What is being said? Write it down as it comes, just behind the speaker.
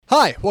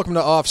Hi, welcome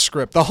to Off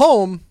Script, the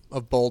home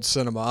of bold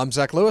cinema. I'm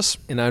Zach Lewis.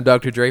 And I'm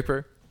Dr.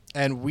 Draper.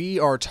 And we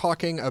are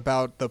talking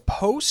about The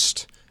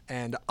Post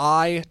and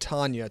I,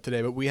 Tonya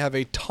today, but we have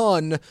a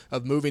ton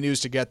of movie news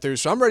to get through,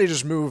 so I'm ready to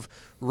just move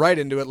right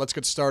into it. Let's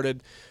get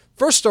started.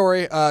 First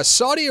story,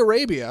 Saudi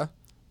Arabia,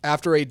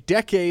 after a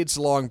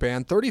decades-long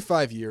ban,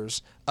 35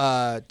 years,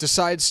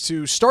 decides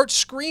to start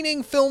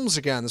screening films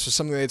again. This was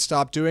something they'd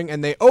stopped doing,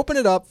 and they open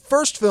it up,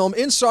 first film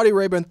in Saudi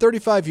Arabia in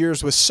 35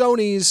 years with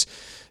Sony's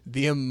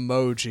The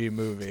Emoji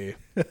Movie.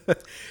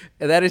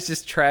 And that is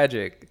just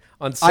tragic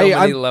on so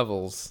many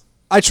levels.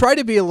 I try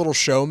to be a little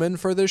showman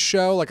for this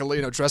show,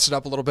 dress it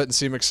up a little bit and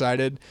seem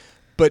excited.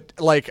 But,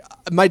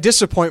 my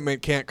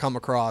disappointment can't come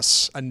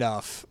across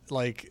enough.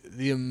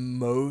 The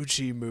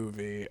Emoji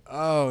Movie.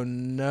 Oh,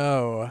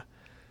 no.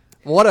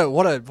 What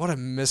a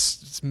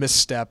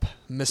misstep,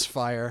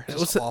 misfire.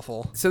 It's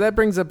awful. So that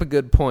brings up a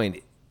good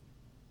point.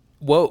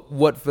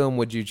 What film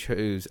would you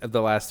choose of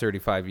the last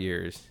 35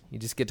 years? You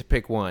just get to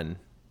pick one.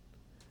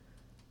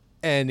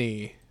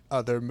 Any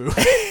other movie.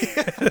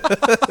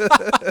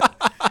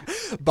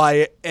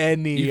 By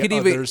any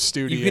other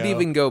studio. You could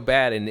even go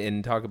bad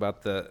and talk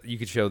about you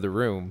could show The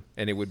Room,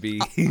 and it would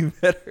be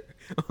better.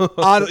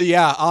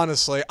 Yeah,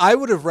 honestly. I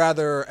would have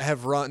rather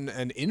have run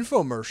an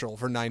infomercial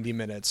for 90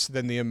 minutes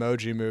than The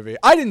Emoji Movie.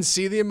 I didn't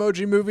see The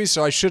Emoji Movie,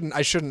 so I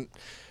shouldn't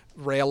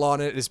rail on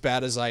it as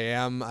bad as I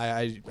am.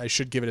 I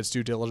should give it its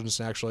due diligence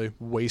and actually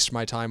waste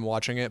my time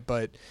watching it,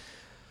 but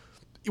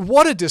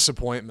what a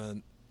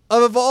disappointment.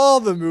 Of all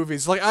the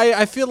movies,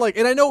 I feel like,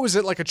 and I know it was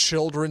at a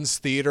children's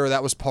theater,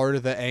 that was part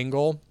of the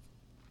angle,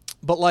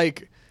 but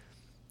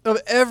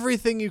of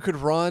everything you could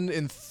run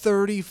in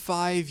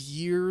 35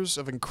 years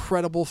of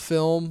incredible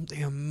film,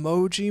 The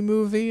Emoji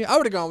Movie, I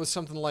would have gone with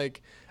something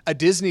like a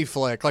Disney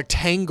flick, like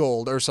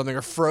Tangled or something,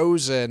 or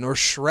Frozen or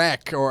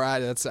Shrek, or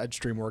that's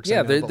DreamWorks.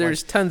 Yeah,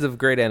 there's tons of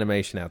great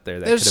animation out there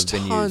that could have been used.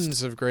 There's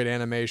tons of great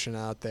animation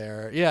out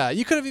there. Yeah,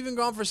 you could have even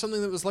gone for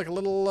something that was a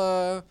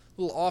little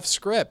off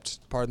script,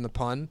 pardon the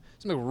pun,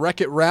 something like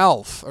Wreck-It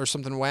Ralph or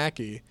something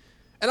wacky.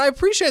 And I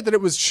appreciate that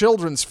it was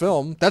children's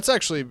film. That's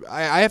actually,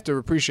 I have to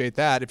appreciate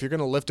that. If you're going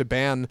to lift a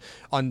ban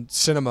on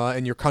cinema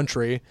in your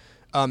country,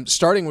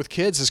 starting with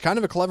kids is kind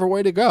of a clever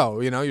way to go.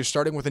 You know, you're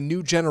starting with a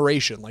new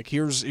generation.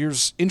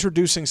 Here's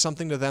introducing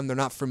something to them they're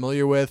not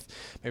familiar with,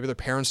 maybe their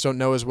parents don't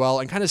know as well,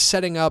 and kind of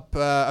setting up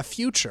a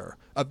future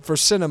for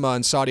cinema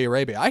in Saudi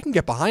Arabia. I can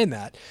get behind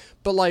that.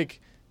 But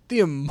The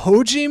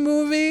Emoji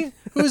Movie?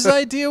 Whose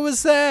idea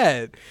was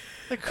that?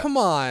 Come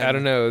on. I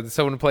don't know.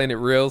 Someone playing it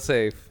real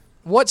safe.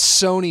 What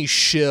Sony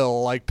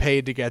shill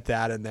paid to get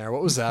that in there?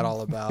 What was that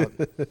all about?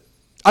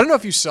 I don't know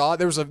if you saw it.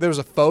 There was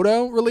a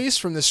photo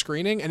released from this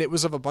screening, and it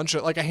was of a bunch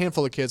of a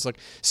handful of kids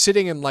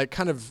sitting in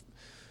kind of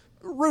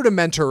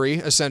rudimentary,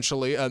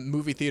 essentially,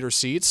 movie theater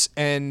seats,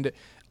 and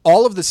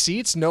all of the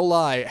seats, no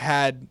lie,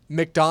 had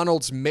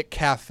McDonald's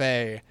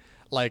McCafe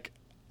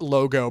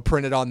logo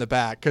printed on the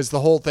back because the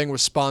whole thing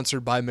was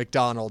sponsored by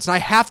McDonald's. And I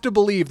have to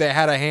believe they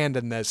had a hand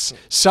in this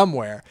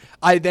somewhere.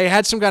 They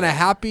had some kind of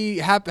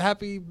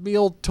happy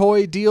meal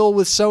toy deal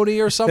with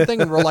Sony or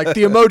something, and we're like,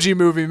 The Emoji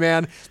Movie,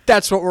 man,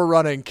 that's what we're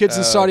running. Kids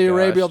in Saudi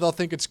Arabia, they'll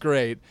think it's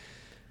great.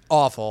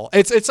 Awful.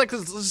 It's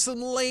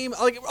some lame,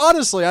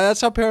 honestly, that's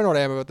how paranoid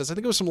I am about this. I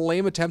think it was some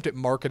lame attempt at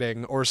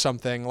marketing or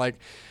something.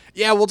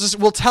 Yeah, we'll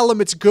tell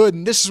them it's good,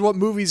 and this is what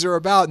movies are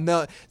about, and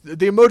the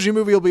Emoji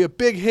Movie will be a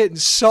big hit in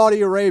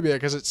Saudi Arabia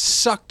because it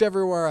sucked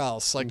everywhere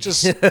else.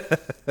 Just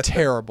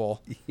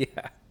terrible. Yeah.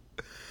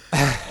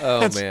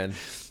 Oh, man.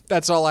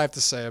 That's all I have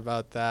to say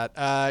about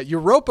that.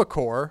 Europa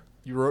Corp,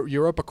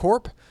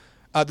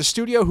 the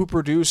studio who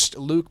produced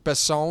Luc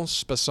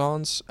Besson's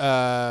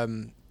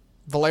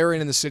Valerian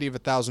and the City of a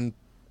Thousand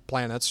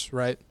Planets,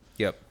 right?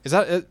 Yep. Is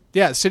that it?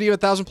 Yeah, City of a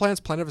Thousand Planets,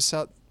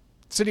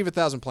 City of a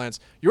Thousand Planets.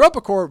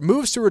 Europa Corp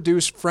moves to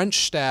reduce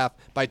French staff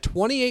by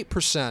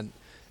 28%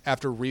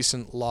 after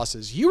recent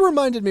losses. You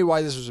reminded me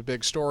why this was a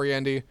big story,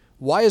 Andy.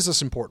 Why is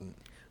this important?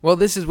 Well,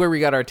 this is where we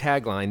got our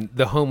tagline,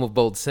 the home of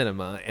bold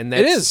cinema. And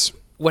that's, it is.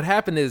 What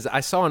happened is I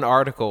saw an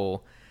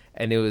article,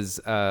 and it was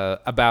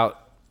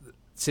about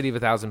City of a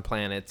Thousand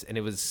Planets, and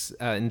it was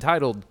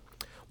entitled,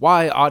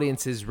 Why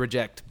Audiences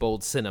Reject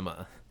Bold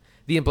Cinema.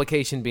 The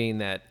implication being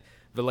that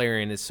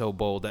Valerian is so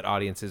bold that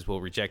audiences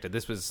will reject it.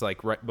 This was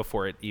right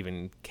before it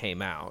even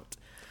came out.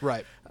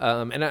 Right.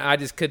 And I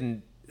just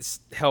couldn't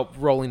help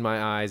rolling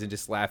my eyes and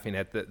just laughing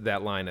at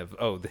that line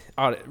of,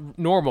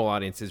 normal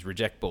audiences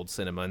reject bold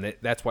cinema, and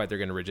that's why they're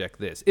going to reject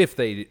this. If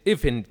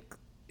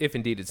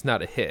indeed it's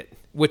not a hit,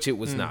 which it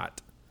was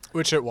not.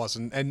 Which it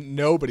wasn't, and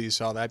nobody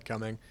saw that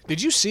coming.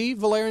 Did you see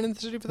Valerian in the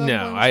City of a Thousand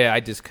Planets? No, I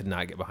just could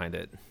not get behind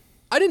it.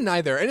 I didn't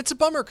either, and it's a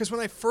bummer because when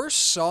I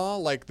first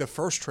saw the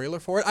first trailer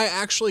for it, I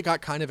actually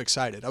got kind of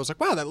excited. I was like,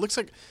 wow, that looks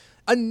like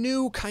a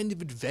new kind of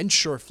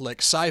adventure flick,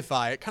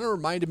 sci-fi. It kind of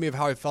reminded me of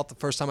how I felt the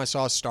first time I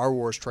saw a Star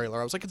Wars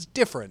trailer. I was like, it's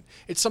different.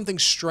 It's something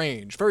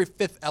strange, very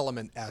Fifth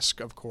Element-esque,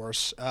 of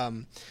course.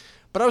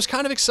 But I was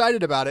kind of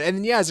excited about it.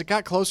 And yeah, as it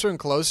got closer and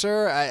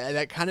closer,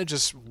 that kind of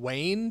just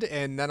waned.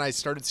 And then I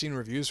started seeing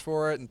reviews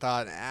for it and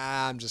thought,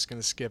 I'm just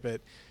going to skip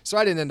it. So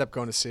I didn't end up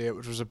going to see it,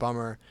 which was a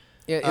bummer.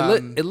 Yeah,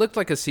 it looked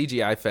like a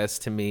CGI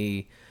fest to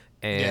me,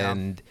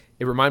 and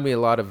it reminded me a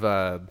lot of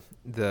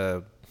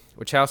the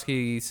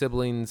Wachowski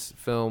siblings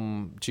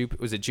film.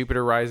 Was it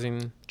Jupiter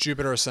Rising?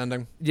 Jupiter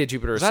Ascending. Yeah,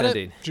 Jupiter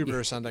Ascending. Jupiter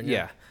Ascending.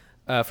 Yeah,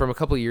 from a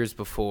couple of years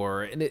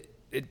before, and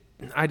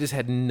I just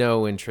had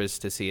no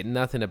interest to see it.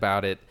 Nothing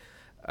about it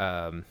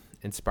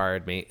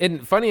inspired me.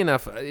 And funny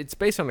enough, it's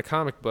based on a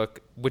comic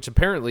book, which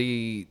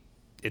apparently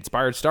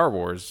inspired Star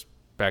Wars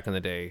back in the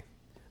day.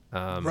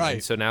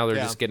 Right. So now they're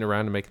just getting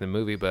around to making the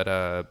movie. But,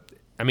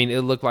 I mean,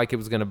 it looked like it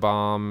was going to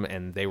bomb,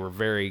 and they were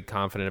very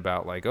confident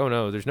about, like, oh,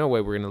 no, there's no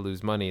way we're going to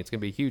lose money. It's going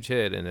to be a huge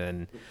hit. And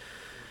then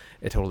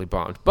it totally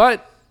bombed.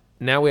 But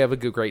now we have a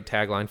great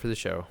tagline for the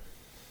show.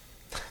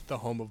 The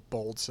home of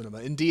bold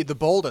cinema. Indeed, the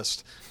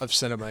boldest of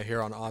cinema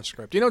here on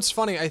Offscript. You know, it's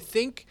funny. I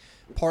think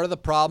part of the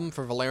problem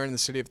for Valerian and the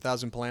City of a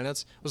Thousand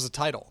Planets was the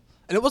title.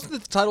 And it wasn't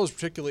that the title was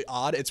particularly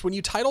odd. It's when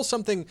you title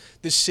something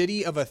The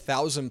City of a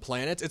Thousand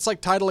Planets, it's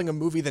like titling a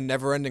movie The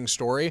Never-Ending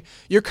Story.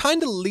 You're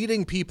kind of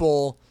leading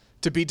people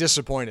to be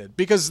disappointed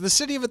because The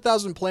City of a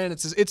Thousand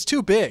Planets, it's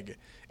too big.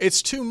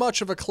 It's too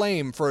much of a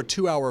claim for a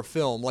 2-hour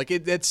film. Like,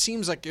 it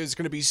seems like there's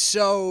going to be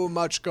so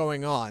much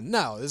going on.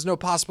 No, there's no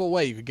possible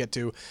way you could get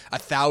to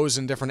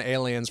 1,000 different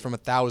aliens from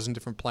 1,000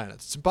 different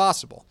planets. It's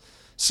impossible.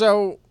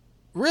 So,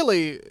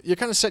 really, you're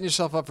kind of setting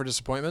yourself up for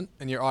disappointment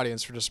and your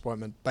audience for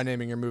disappointment by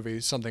naming your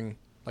movie something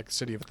like The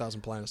City of a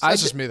Thousand Planets.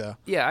 That's just me, though.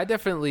 Yeah, I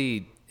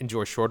definitely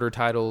enjoy shorter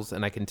titles,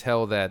 and I can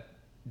tell that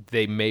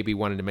they maybe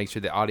wanted to make sure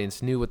the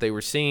audience knew what they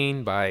were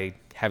seeing by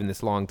having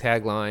this long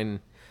tagline.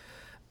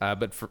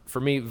 But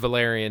for me,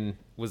 Valerian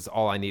was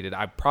all I needed.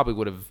 I probably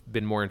would have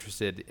been more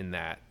interested in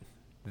that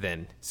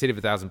than City of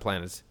a Thousand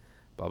Planets,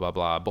 blah, blah,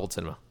 blah, bold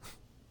cinema.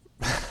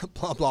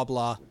 Blah, blah,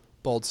 blah,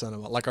 bold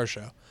cinema, like our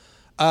show.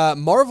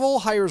 Marvel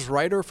hires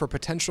writer for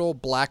potential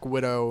Black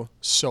Widow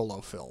solo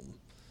film.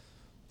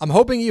 I'm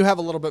hoping you have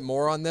a little bit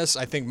more on this.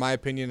 I think my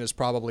opinion is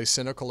probably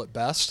cynical at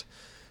best.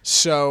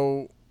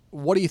 So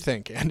what do you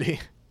think, Andy?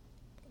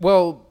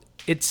 Well,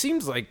 it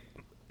seems like,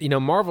 you know,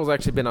 Marvel's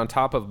actually been on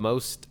top of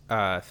most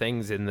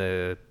things in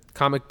the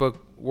comic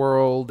book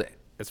world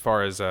as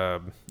far as,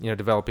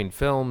 developing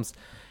films.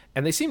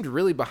 And they seemed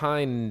really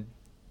behind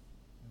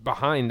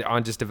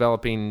on just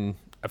developing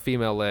a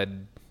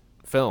female-led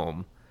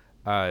film.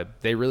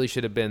 They really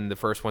should have been the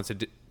first ones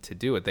to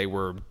do it. They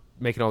were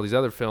making all these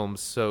other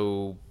films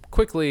so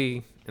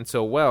quickly and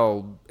so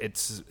well.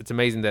 It's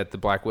amazing that the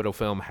Black Widow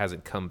film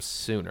hasn't come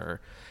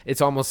sooner.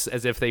 It's almost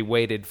as if they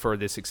waited for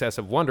the success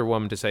of Wonder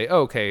Woman to say,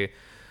 oh, okay,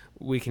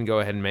 we can go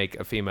ahead and make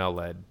a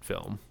female-led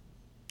film.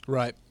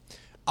 Right.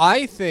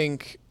 I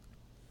think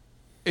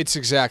it's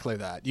exactly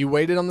that. You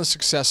waited on the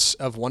success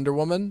of Wonder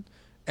Woman,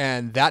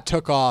 and that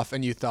took off,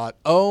 and you thought,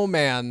 oh,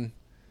 man,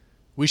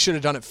 we should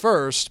have done it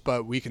first,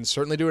 but we can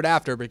certainly do it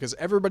after because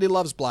everybody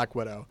loves Black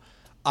Widow.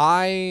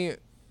 I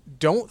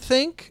don't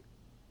think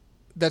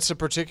that's a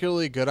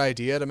particularly good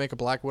idea to make a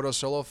Black Widow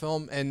solo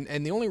film, and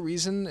the only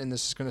reason, and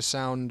this is going to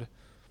sound,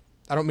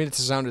 I don't mean it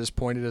to sound as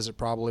pointed as it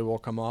probably will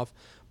come off,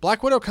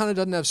 Black Widow kind of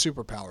doesn't have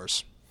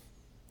superpowers.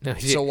 No,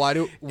 so why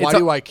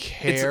do I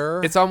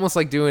care? It's almost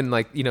like doing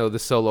the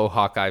solo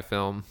Hawkeye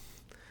film.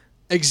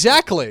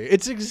 Exactly.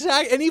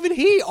 And even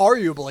he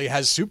arguably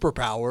has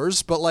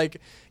superpowers, but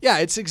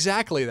it's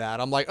exactly that.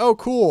 I'm like, oh,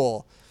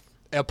 cool.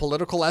 A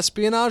political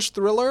espionage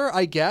thriller,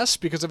 I guess,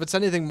 because if it's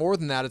anything more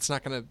than that, it's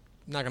not gonna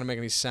make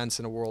any sense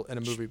in a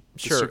movie with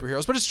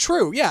superheroes. But it's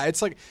true. Yeah,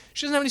 it's like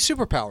she doesn't have any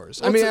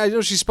superpowers. Well, I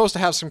know she's supposed to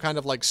have some kind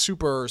of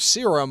super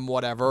serum,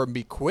 whatever, and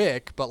be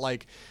quick, but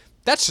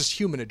that's just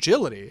human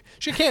agility.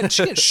 She can't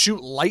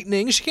shoot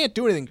lightning. She can't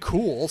do anything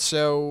cool.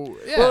 So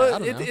yeah, I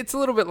don't know. It's a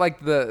little bit like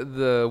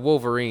the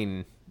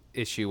Wolverine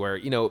issue where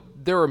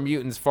there are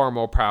mutants far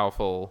more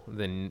powerful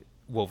than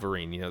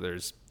Wolverine.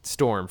 There's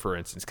Storm, for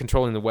instance,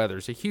 controlling the weather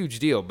is a huge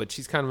deal, but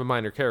she's kind of a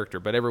minor character.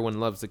 But everyone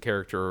loves the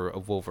character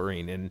of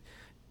Wolverine, and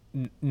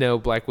no,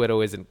 Black Widow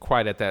isn't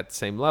quite at that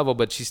same level,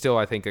 but she's still,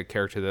 I think, a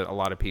character that a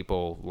lot of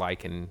people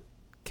like and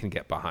can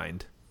get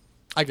behind.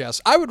 I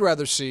guess I would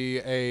rather see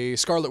a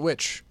Scarlet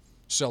Witch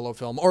solo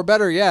film, or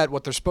better yet,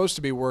 what they're supposed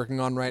to be working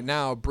on right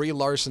now, Brie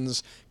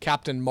Larson's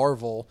Captain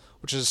Marvel,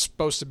 which is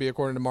supposed to be,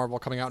 according to Marvel,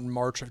 coming out in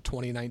March of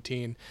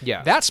 2019.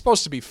 Yeah, that's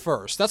supposed to be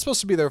first. That's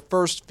supposed to be their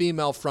first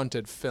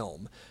female-fronted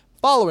film.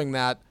 Following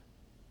that,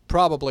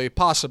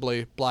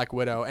 possibly Black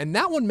Widow, and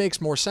that one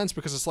makes more sense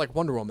because it's like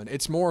Wonder Woman.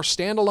 It's more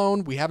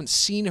standalone. We haven't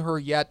seen her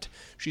yet.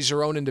 She's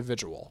her own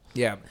individual.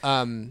 Yeah,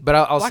 but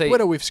I'll Black say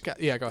Widow.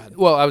 Go ahead.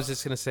 Well, I was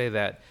just gonna say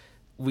that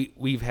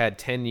we've had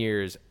 10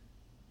 years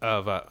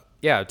of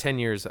 10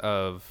 years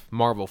of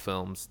Marvel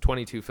films,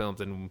 22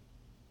 films, and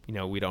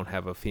we don't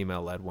have a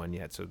female-led one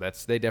yet. So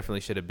they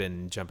definitely should have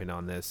been jumping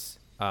on this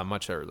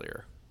much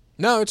earlier.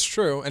 No, it's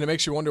true, and it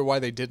makes you wonder why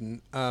they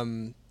didn't.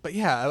 But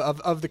yeah,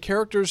 of the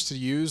characters to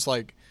use,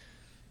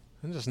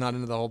 I'm just not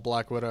into the whole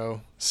Black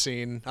Widow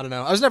scene. I don't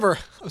know. I was never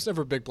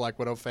a big Black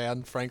Widow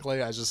fan, frankly.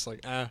 I was just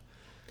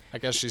I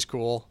guess she's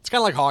cool. It's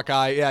kind of like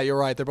Hawkeye. Yeah, you're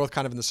right. They're both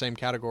kind of in the same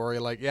category.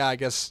 Like, yeah, I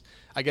guess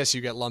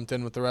you get lumped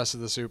in with the rest of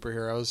the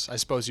superheroes. I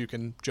suppose you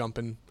can jump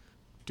and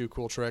do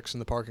cool tricks in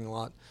the parking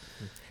lot.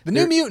 The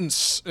New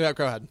Mutants. Yeah,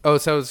 go ahead. Oh,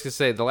 so I was going to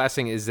say, the last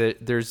thing is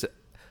that there's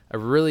a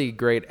really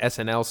great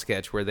SNL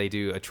sketch where they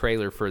do a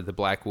trailer for the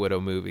Black Widow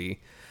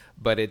movie,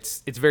 but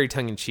it's very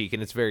tongue-in-cheek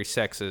and it's very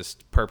sexist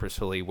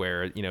purposefully,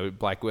 where, you know,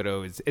 Black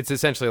Widow it's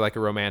essentially like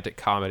a romantic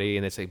comedy,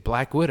 and they say,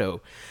 Black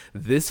Widow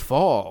this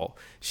fall,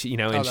 she, you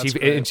know,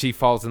 and she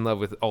falls in love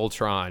with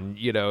Ultron,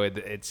 you know,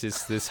 it's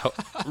just this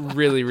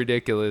really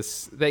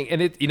ridiculous thing.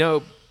 And it, you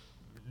know,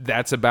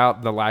 that's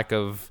about the lack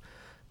of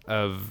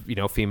you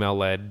know,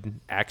 female-led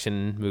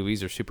action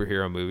movies or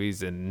superhero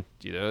movies, and,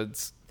 you know,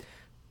 it's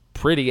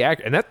pretty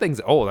accurate. And that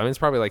thing's old. I mean, it's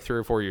probably like 3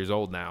 or 4 years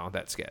old now,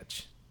 that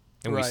sketch.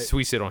 And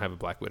we still don't have a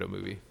Black Widow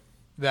movie.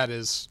 That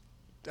is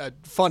a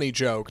funny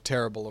joke.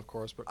 Terrible, of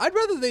course. But I'd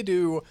rather they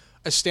do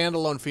a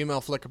standalone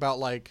female flick about,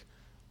 like,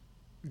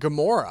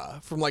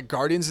 Gamora from, like,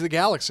 Guardians of the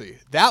Galaxy.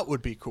 That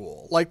would be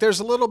cool. Like, there's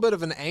a little bit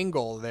of an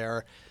angle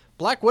there.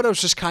 Black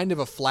Widow's just kind of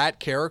a flat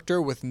character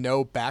with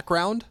no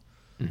background.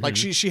 Like,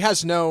 she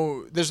has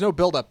there's no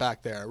build-up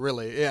back there,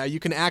 really. Yeah, you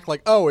can act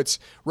like, oh, it's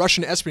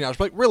Russian espionage.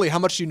 But, like, really, how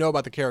much do you know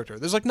about the character?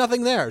 There's, like,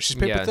 nothing there. She's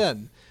paper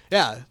thin.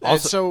 Yeah.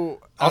 Also,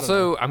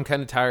 I'm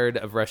kind of tired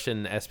of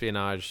Russian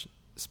espionage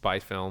spy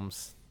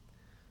films.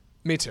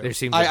 Me too. There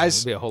seems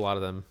to be a whole lot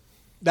of them.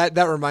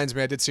 That reminds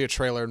me, I did see a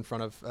trailer in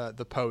front of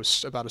the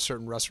Post about a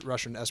certain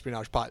Russian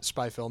espionage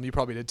spy film. You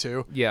probably did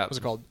too. Yeah. What was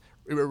it called?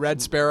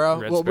 Red Sparrow?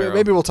 Sparrow.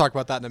 Maybe we'll talk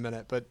about that in a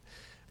minute. But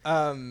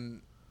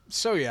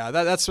so yeah,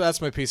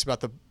 that's my piece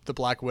about the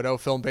Black Widow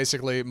film.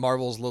 Basically,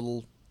 Marvel's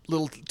little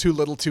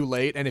too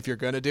late. And if you're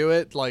gonna do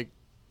it, like,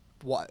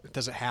 what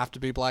does it have to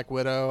be Black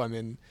Widow? I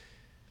mean,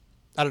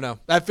 I don't know.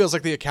 That feels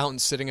like the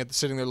accountants sitting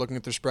there looking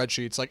at their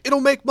spreadsheets, like, it'll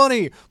make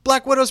money.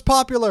 Black Widow's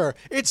popular.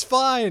 It's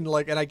fine.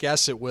 Like, and I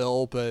guess it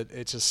will, but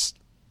it just,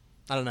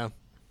 I don't know.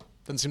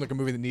 Doesn't seem like a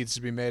movie that needs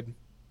to be made.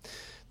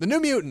 The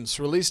New Mutants,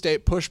 release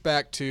date pushed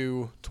back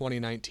to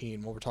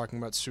 2019 while we're talking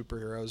about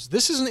superheroes.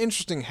 This is an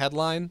interesting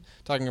headline,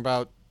 talking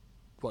about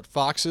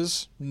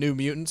Fox's New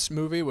Mutants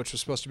movie, which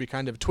was supposed to be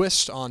kind of a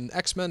twist on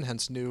X-Men,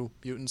 hence New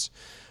Mutants,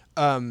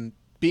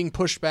 being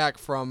pushed back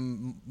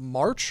from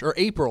March or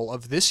April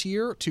of this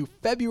year to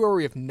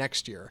February of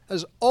next year. That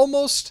is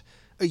almost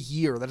a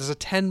year. That is a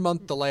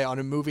 10-month delay on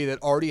a movie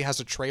that already has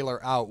a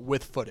trailer out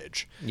with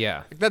footage.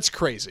 Yeah. Like, that's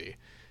crazy.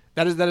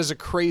 That is a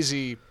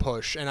crazy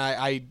push, and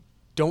I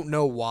don't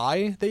know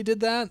why they did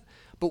that.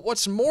 But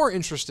what's more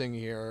interesting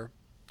here,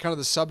 kind of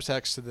the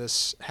subtext to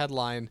this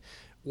headline,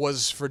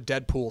 was for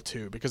Deadpool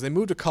 2, because they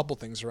moved a couple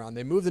things around.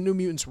 They moved the New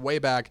Mutants way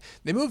back.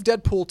 They moved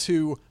Deadpool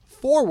 2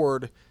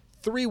 forward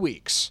 3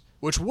 weeks,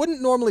 which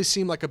wouldn't normally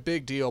seem like a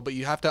big deal, but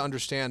you have to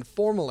understand,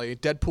 formally,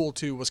 Deadpool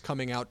 2 was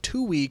coming out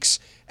 2 weeks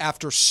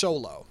after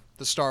Solo,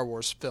 the Star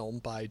Wars film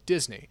by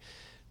Disney.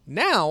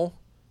 Now,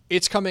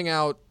 it's coming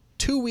out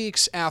 2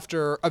 weeks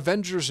after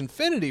Avengers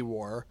Infinity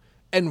War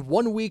and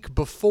 1 week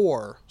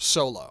before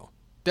Solo.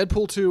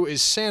 Deadpool 2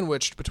 is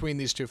sandwiched between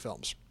these two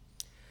films.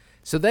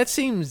 So that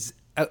seems...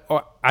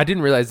 I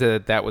didn't realize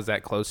that was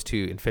that close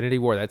to Infinity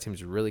War. That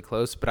seems really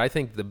close. But I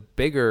think the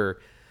bigger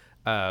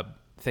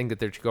thing that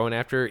they're going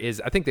after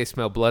is, I think they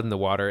smell blood in the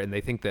water, and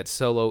they think that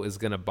Solo is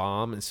going to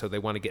bomb, and so they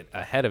want to get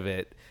ahead of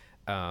it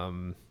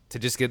to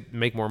just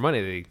make more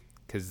money.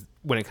 Because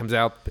when it comes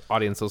out,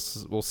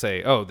 audiences will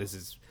say, "Oh,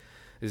 this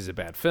is a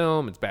bad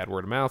film. It's bad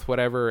word of mouth,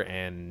 whatever,"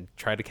 and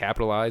try to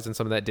capitalize on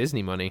some of that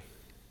Disney money.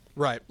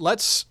 Right.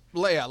 Let's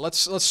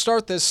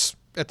start this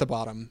at the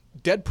bottom.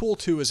 Deadpool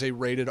 2 is a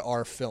rated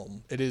R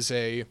film. It is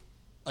a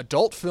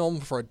adult film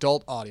for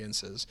adult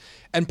audiences.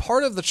 And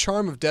part of the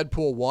charm of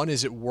Deadpool 1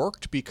 is it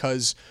worked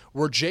because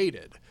we're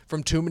jaded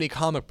from too many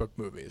comic book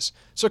movies.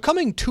 So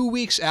coming 2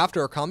 weeks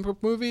after a comic book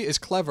movie is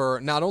clever,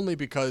 not only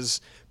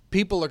because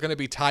people are going to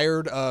be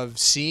tired of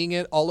seeing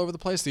it all over the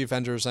place, the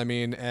Avengers, I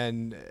mean,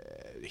 and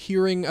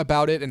hearing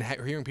about it and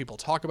hearing people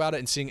talk about it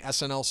and seeing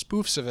SNL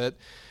spoofs of it.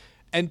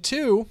 And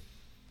two,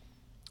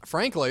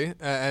 frankly,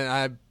 and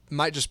I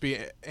might just be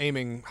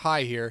aiming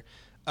high here,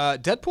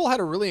 Deadpool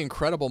had a really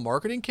incredible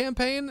marketing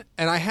campaign,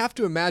 and I have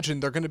to imagine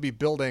they're going to be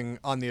building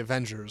on the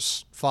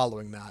Avengers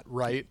following that,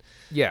 right?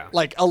 Yeah.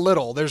 Like a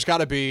little. There's got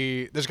to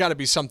be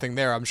something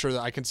there. I'm sure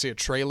that I can see a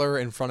trailer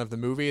in front of the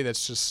movie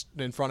that's just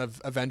in front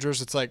of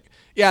Avengers. It's like,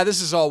 yeah,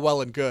 this is all well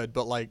and good,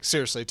 but like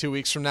seriously, 2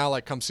 weeks from now,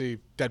 like come see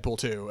Deadpool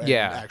 2 and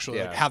actually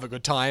like, have a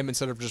good time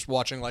instead of just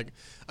watching like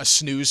a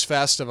snooze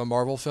fest of a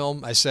Marvel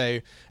film. I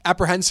say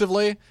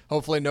apprehensively.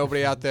 Hopefully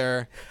nobody out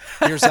there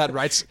hears that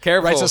writes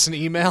us an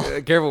email.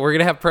 Careful, we're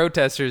gonna have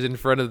protesters in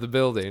front of the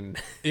building.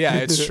 Yeah,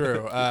 it's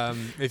true.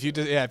 If you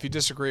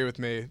disagree with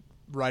me,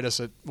 write us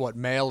at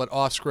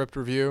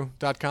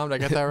mail@offscriptreview.com. Did I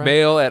get that right?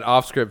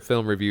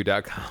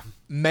 mail@offscriptfilmreview.com.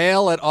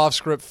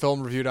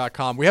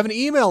 mail@offscriptfilmreview.com. We have an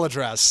email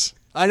address.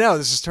 I know,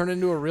 this has turned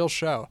into a real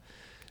show.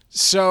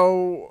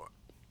 So,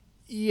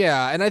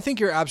 yeah, and I think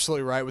you're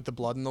absolutely right with the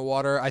blood in the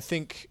water. I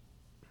think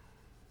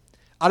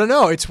I don't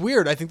know. It's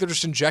weird. I think they're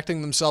just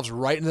injecting themselves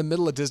right in the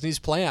middle of Disney's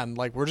plan.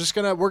 Like we're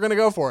gonna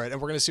go for it,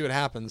 and we're gonna see what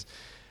happens.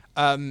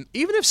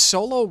 Even if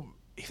Solo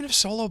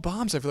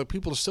bombs, I feel like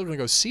people are still gonna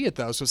go see it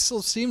though. So it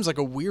still seems like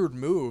a weird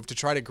move to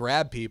try to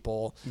grab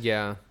people.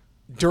 Yeah.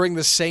 During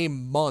the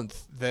same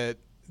month that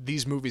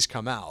these movies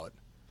come out,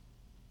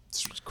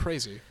 it's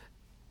crazy.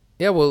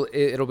 Yeah, well,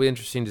 it'll be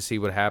interesting to see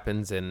what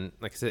happens, and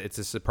like I said, it's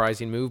a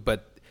surprising move,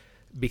 but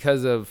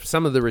because of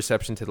some of the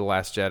reception to The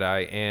Last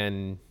Jedi,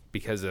 and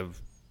because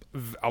of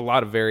a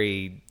lot of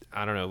very,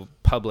 I don't know,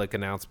 public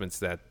announcements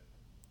that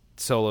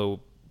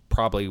Solo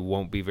probably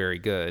won't be very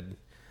good.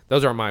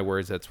 Those aren't my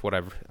words. That's what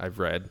I've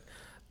read.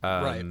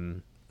 Right.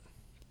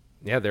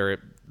 Yeah, it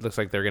looks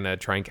like they're gonna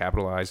try and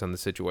capitalize on the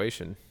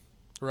situation.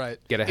 Right.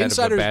 Get ahead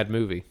of a bad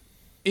movie.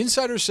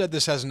 Insiders said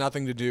this has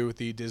nothing to do with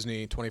the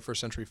Disney 21st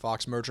Century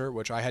Fox merger,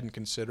 which I hadn't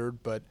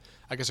considered, but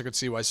I guess I could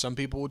see why some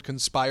people would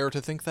conspire to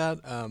think that.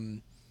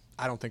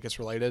 I don't think it's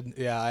related.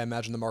 Yeah, I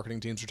imagine the marketing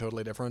teams are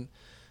totally different.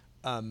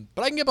 But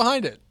I can get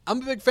behind it.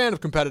 I'm a big fan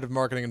of competitive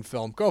marketing in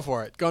film. Go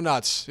for it. Go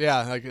nuts.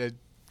 Yeah,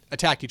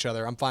 attack each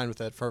other. I'm fine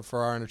with it for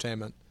our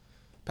entertainment.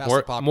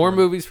 More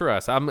movies for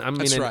us. I'm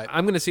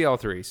going to see all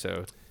three,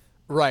 so...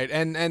 Right,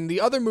 and the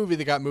other movie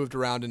that got moved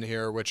around in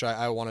here, which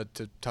I wanted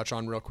to touch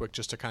on real quick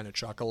just to kind of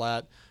chuckle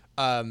at,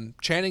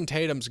 Channing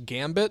Tatum's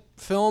Gambit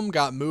film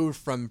got moved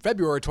from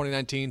February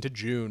 2019 to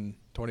June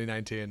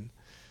 2019,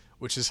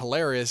 which is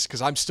hilarious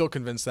because I'm still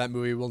convinced that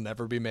movie will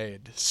never be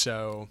made.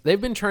 So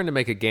they've been trying to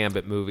make a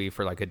Gambit movie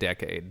for like a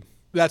decade.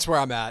 That's where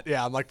I'm at.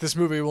 Yeah, I'm like, this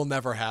movie will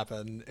never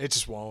happen. It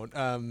just won't.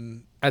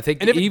 I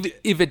think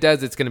if it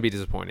does, it's going to be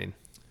disappointing.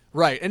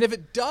 Right, and if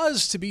it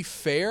does, to be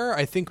fair,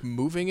 I think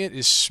moving it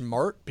is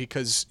smart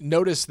because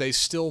notice they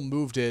still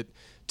moved it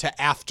to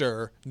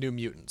after New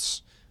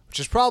Mutants, which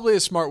is probably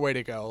a smart way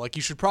to go. Like,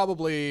 you should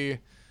probably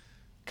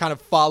kind of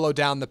follow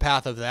down the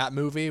path of that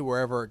movie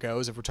wherever it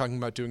goes. If we're talking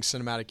about doing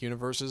cinematic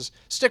universes,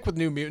 stick with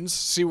New Mutants,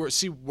 see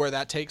where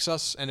that takes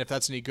us, and if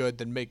that's any good,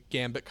 then make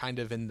Gambit kind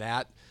of in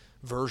that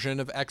version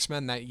of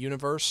X-Men, that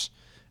universe,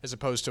 as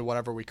opposed to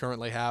whatever we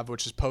currently have,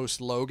 which is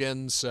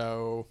post-Logan,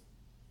 so...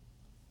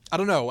 I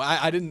don't know.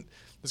 I didn't.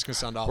 This is gonna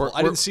sound awful.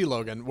 I didn't see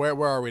Logan. Where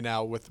are we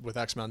now with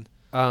X-Men?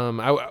 I'm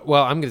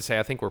gonna say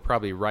I think we're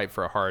probably ripe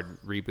for a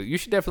hard reboot. You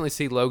should definitely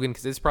see Logan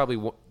because it's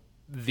probably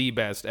the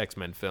best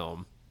X-Men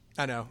film.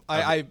 I know.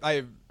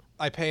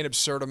 I pay an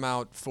absurd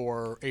amount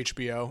for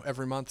HBO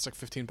every month. It's like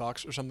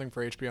 $15 or something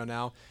for HBO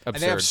now, and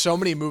they have so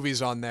many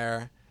movies on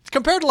there.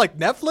 Compared to like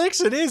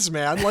Netflix, it is,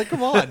 man. Like,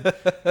 come on.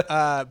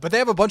 But they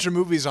have a bunch of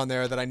movies on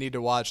there that I need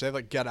to watch. They have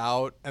like Get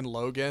Out and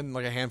Logan,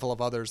 like a handful of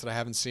others that I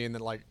haven't seen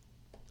that like.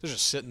 They're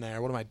just sitting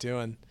there. What am I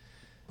doing?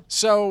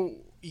 So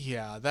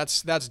yeah,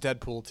 that's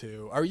Deadpool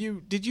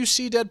 2. Did you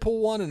see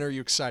Deadpool 1 and are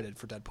you excited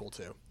for Deadpool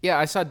 2? Yeah,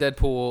 I saw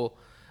Deadpool.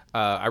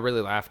 I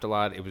really laughed a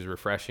lot. It was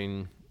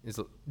refreshing. It's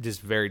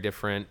just very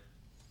different.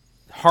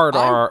 Hard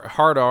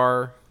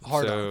R.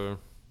 So.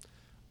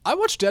 I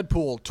watched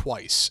Deadpool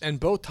twice, and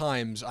both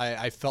times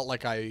I felt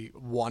like I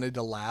wanted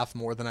to laugh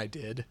more than I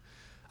did.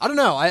 I don't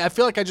know. I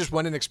feel like I just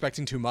went in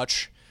expecting too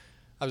much.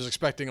 I was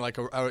expecting like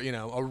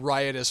a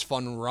riotous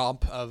fun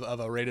romp of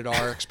a rated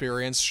R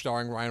experience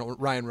starring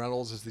Ryan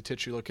Reynolds as the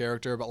titular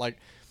character, but like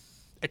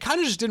it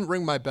kind of just didn't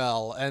ring my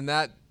bell, and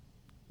that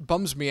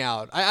bums me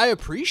out. I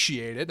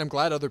appreciate it. I'm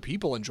glad other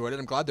people enjoyed it.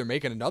 I'm glad they're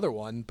making another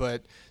one,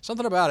 but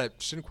something about it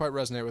just didn't quite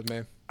resonate with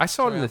me. I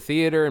saw it in the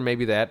theater, and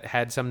maybe that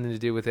had something to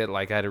do with it.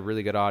 Like I had a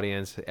really good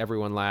audience.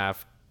 Everyone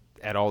laughed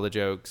at all the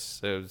jokes.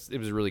 So it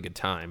was a really good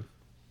time.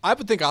 I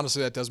would think,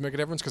 honestly, that does make a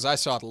difference because I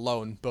saw it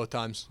alone both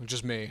times,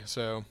 just me.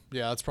 So,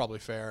 yeah, that's probably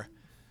fair.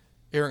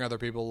 Hearing other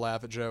people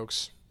laugh at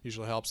jokes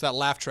usually helps. That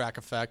laugh track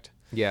effect.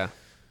 Yeah.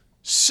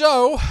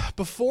 So,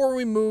 before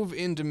we move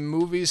into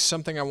movies,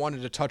 something I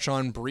wanted to touch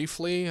on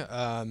briefly,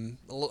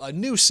 a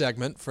new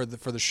segment for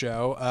the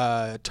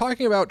show,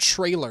 talking about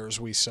trailers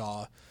we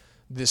saw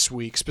this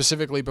week,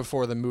 specifically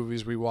before the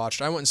movies we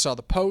watched. I went and saw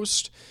The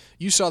Post.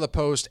 You saw The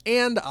Post,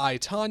 and I,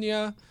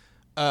 Tonya.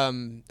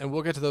 And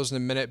we'll get to those in a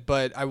minute,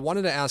 but I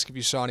wanted to ask if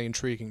you saw any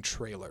intriguing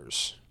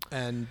trailers.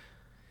 And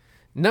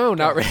no,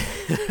 not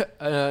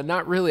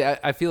not really.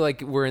 I feel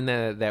like we're in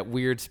that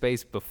weird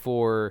space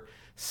before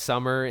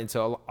summer, and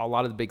so a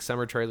lot of the big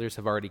summer trailers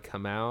have already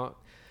come out,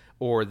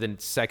 or the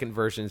second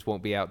versions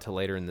won't be out till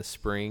later in the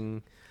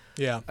spring.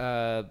 Yeah.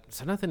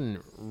 So nothing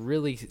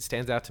really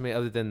stands out to me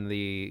other than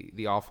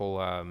the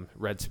awful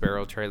Red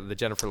Sparrow trailer, the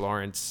Jennifer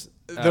Lawrence.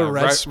 The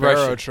Red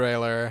Sparrow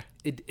trailer.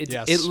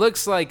 Yes. It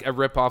looks like a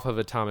ripoff of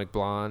Atomic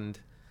Blonde.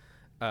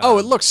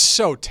 It looks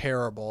so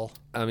terrible.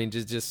 I mean,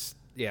 just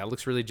it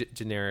looks really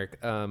generic.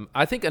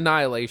 I think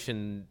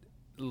Annihilation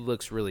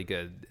looks really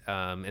good,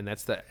 and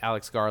that's the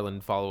Alex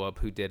Garland follow-up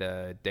who did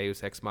a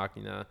Deus Ex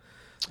Machina.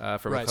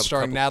 From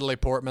starring Natalie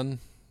Portman.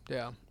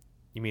 Yeah.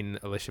 You mean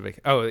Alicia Vikander?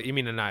 Oh, you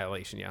mean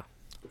Annihilation? Yeah.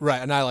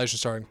 Right, Annihilation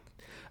starring.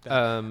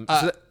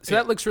 So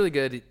that looks really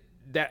good.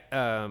 That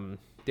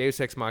Deus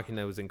Ex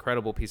Machina was an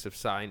incredible piece of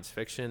science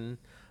fiction.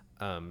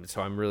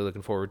 So I'm really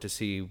looking forward to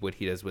see what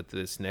he does with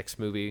this next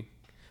movie.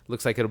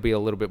 Looks like it'll be a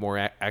little bit more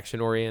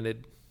action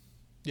oriented.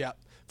 Yeah.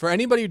 For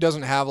anybody who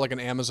doesn't have like an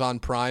Amazon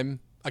Prime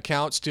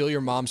account, steal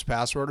your mom's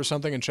password or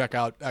something and check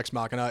out Ex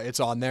Machina. It's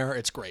on there.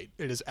 It's great.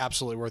 It is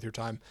absolutely worth your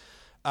time.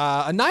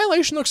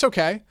 Annihilation looks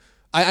okay.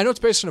 I know it's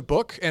based on a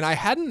book, and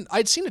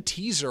I'd seen a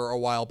teaser a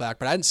while back,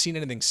 but I hadn't seen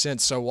anything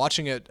since. So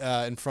watching it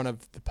in front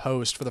of the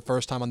post for the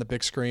first time on the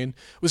big screen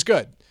was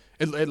good.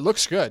 It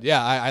looks good.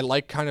 Yeah, I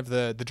like kind of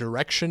the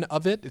direction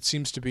of it. It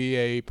seems to be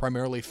a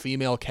primarily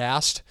female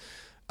cast,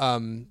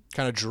 kind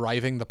of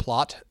driving the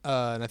plot,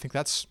 and I think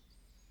that's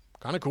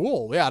kind of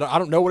cool. Yeah, I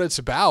don't know what it's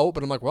about,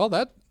 but I'm like, well,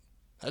 that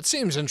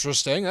seems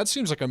interesting. That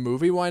seems like a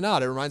movie. Why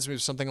not? It reminds me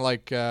of something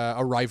like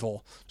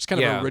Arrival. Just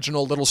kind of an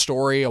original little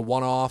story, a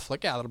one-off.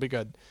 Like, yeah, that'll be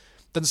good.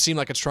 Doesn't seem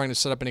like it's trying to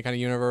set up any kind of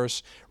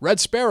universe. Red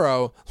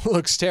Sparrow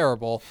looks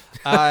terrible.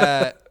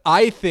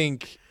 I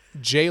think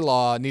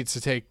J-Law needs to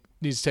take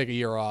a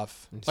year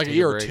off, like a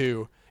year or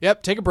two.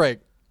 Yep, take a break.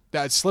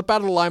 Slip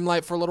out of the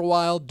limelight for a little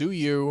while. Do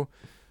you?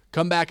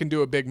 Come back and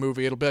do a big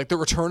movie. It'll be like the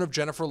return of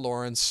Jennifer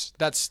Lawrence.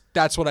 That's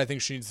what I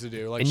think she needs to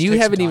do. Like, and you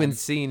haven't even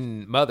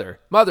seen Mother.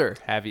 Mother,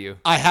 have you?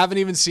 I haven't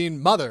even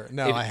seen Mother.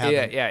 No, I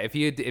haven't. Yeah. If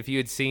you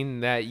had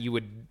seen that, you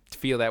would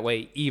feel that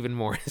way even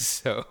more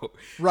so.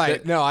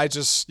 Right. No, I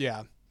just you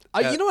know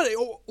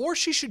what? Or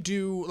she should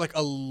do like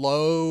a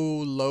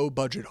low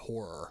budget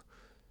horror.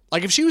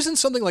 Like if she was in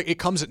something like It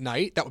Comes at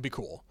Night, that would be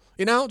cool.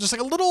 You know, just like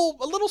a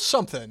little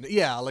something.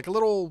 Yeah, like a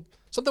little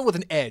something with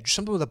an edge,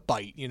 something with a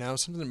bite. You know,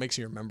 something that makes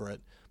you remember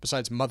it.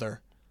 Besides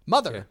Mother.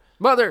 Mother.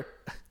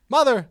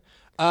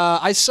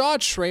 I saw a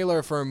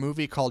trailer for a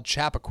movie called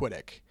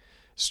Chappaquiddick,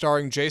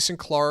 starring Jason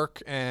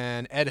Clarke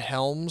and Ed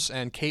Helms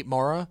and Kate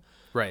Mara.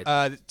 Right.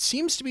 It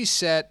seems to be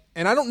set,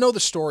 and I don't know the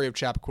story of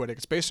Chappaquiddick.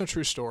 It's based on a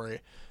true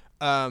story.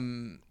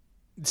 It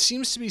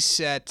seems to be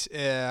set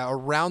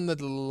around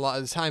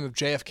the time of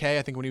JFK,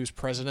 I think when he was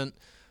president.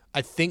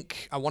 I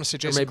want to say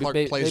Jason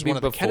Clarke plays one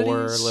of the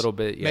Kennedys. A little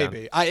bit, yeah.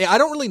 Maybe. I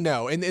don't really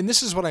know. And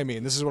this is what I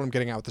mean. This is what I'm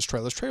getting at with this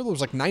trailer. This trailer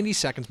was like 90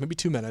 seconds, maybe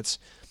 2 minutes.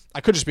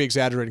 I could just be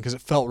exaggerating because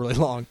it felt really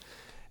long.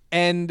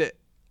 And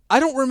I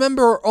don't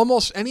remember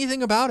almost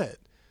anything about it.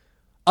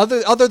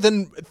 Other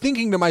than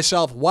thinking to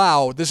myself,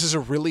 wow, this is a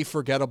really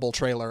forgettable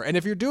trailer. And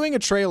if you're doing a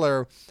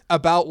trailer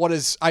about what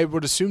is, I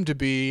would assume to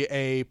be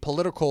a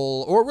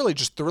political or really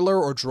just thriller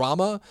or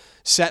drama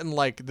set in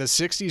like the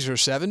 60s or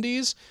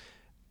 70s,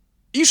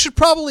 you should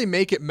probably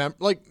make it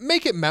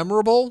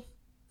memorable.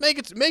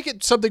 Make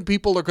it something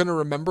people are going to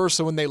remember,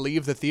 so when they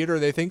leave the theater,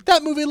 they think,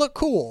 that movie looked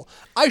cool.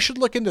 I should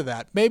look into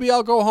that. Maybe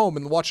I'll go home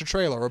and watch a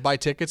trailer or buy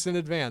tickets in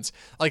advance.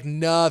 Like,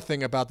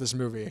 nothing about this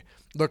movie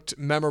looked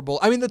memorable.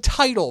 I mean, the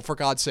title, for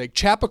God's sake,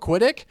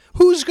 Chappaquiddick?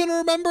 Who's going to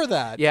remember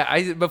that?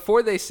 Yeah,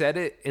 before they said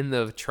it in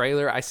the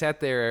trailer, I sat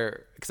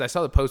there, because I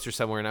saw the poster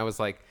somewhere, and I was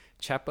like,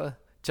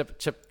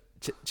 Chappaquiddick.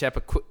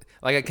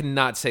 Like, I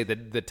cannot say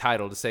the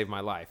title to save my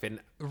life. And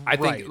I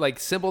think,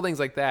 like, simple things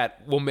like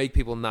that will make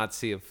people not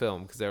see a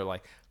film, because they're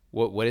like,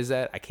 what is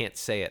that? I can't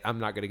say it. I'm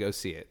not going to go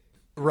see it.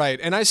 Right.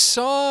 And I'm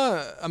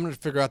going to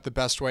figure out the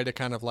best way to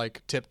kind of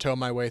like tiptoe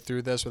my way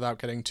through this without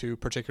getting too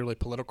particularly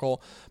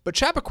political. But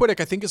Chappaquiddick,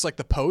 I think, is like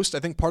the Post.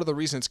 I think part of the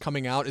reason it's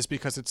coming out is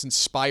because it's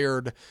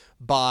inspired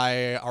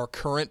by our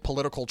current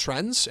political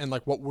trends and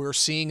like what we're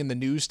seeing in the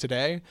news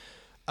today.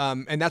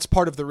 And that's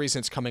part of the reason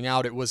it's coming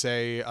out. It was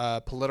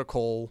a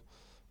political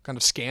kind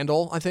of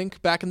scandal, I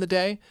think, back in the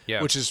day,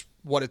 which is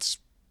what it's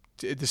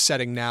the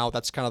setting now.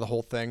 That's kind of the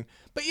whole thing.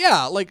 But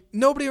yeah, like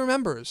nobody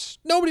remembers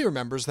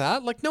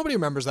that. Like nobody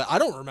remembers that. I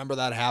don't remember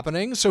that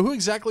happening. So who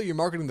exactly are you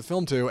marketing the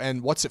film to,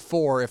 and what's it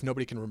for if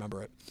nobody can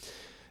remember it?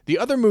 The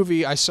other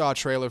movie I saw a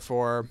trailer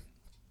for,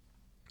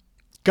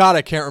 God,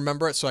 I can't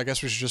remember it, so I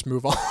guess we should just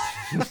move on.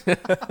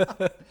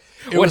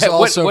 What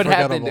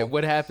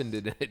happened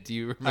in it? Do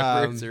you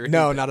remember?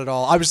 No, not at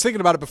all. I was thinking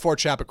about it before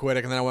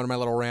Chappaquiddick, and then I went on my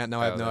little rant. Now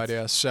I have no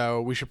idea.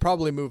 So we should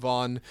probably move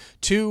on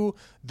to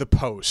The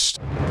Post.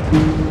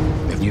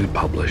 If you'd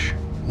publish,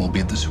 we'll be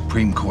at the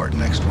Supreme Court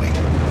next week.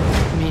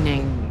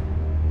 Meaning?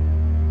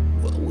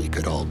 Well, we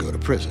could all go to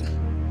prison.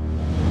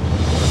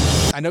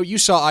 I know you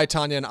saw I,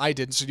 Tonya, and I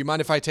didn't, so do you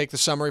mind if I take the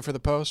summary for The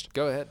Post?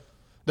 Go ahead.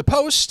 The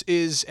Post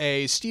is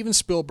a Steven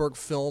Spielberg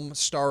film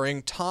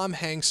starring Tom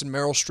Hanks and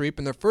Meryl Streep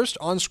in their first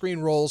on-screen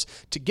roles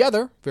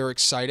together. Very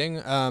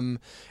exciting.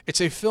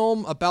 It's a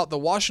film about the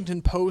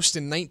Washington Post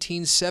in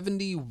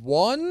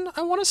 1971,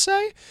 I want to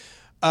say,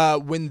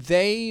 when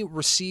they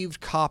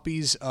received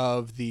copies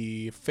of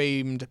the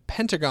famed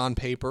Pentagon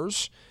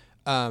Papers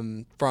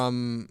that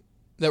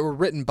were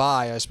written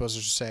by, I suppose I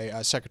should say,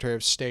 Secretary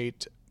of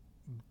State,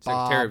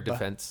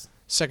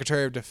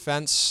 Secretary of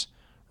Defense,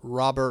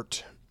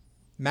 Robert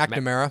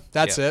McNamara.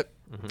 That's it.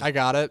 Mm-hmm. I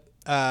got it.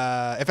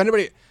 If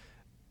anybody,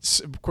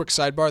 quick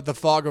sidebar, The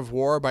Fog of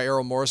War by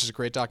Errol Morris is a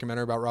great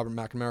documentary about Robert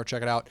McNamara.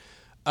 Check it out.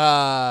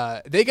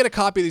 They get a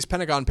copy of these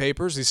Pentagon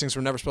Papers. These things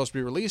were never supposed to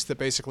be released that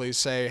basically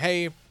say,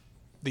 hey,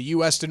 the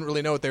U.S. didn't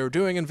really know what they were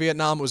doing in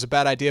Vietnam. It was a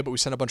bad idea, but we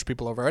sent a bunch of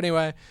people over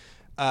anyway.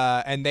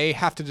 And they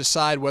have to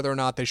decide whether or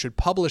not they should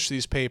publish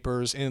these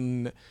papers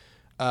in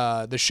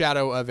the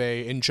shadow of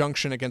a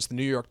injunction against the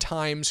New York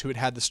Times, who had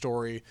had the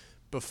story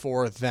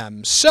before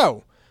them.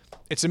 So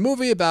It's a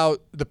movie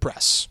about the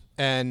press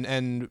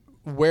and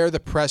where the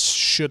press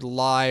should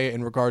lie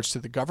in regards to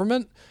the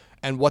government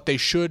and what they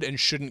should and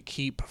shouldn't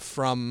keep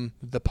from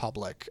the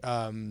public.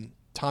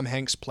 Tom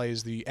Hanks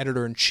plays the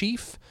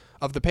editor-in-chief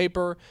of the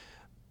paper.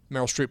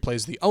 Meryl Streep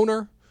plays the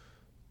owner.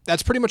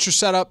 That's pretty much your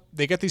setup.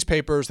 They get these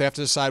papers. They have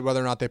to decide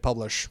whether or not they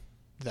publish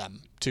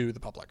them to the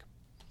public.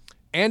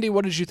 Andy,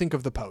 what did you think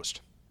of The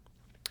Post?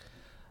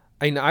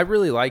 I mean, I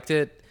really liked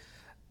it.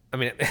 I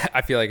mean,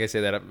 I feel like I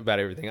say that about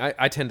everything.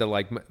 I tend to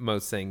like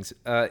most things.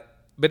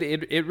 But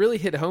it really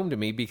hit home to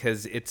me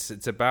because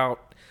it's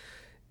about,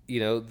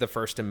 the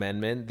First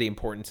Amendment, the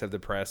importance of the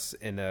press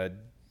in a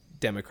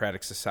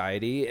democratic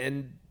society.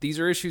 And these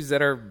are issues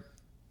that are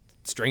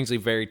strangely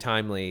very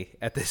timely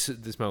at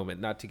this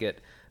moment, not to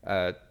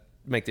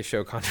make the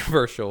show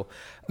controversial.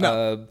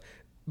 No.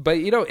 But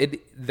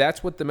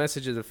that's what the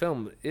message of the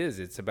film is.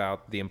 It's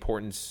about the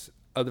importance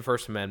of the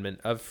First Amendment,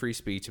 of free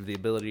speech, of the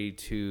ability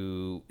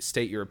to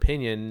state your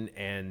opinion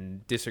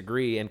and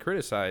disagree and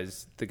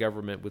criticize the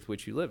government with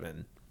which you live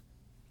in.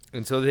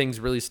 And so things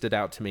really stood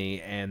out to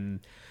me. And,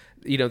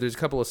 there's a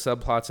couple of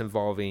subplots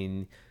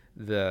involving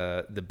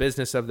the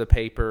business of the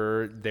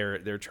paper.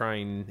 They're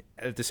trying,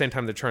 at the same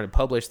time they're trying to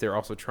publish, they're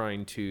also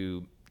trying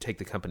to take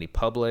the company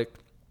public.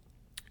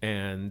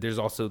 And there's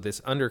also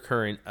this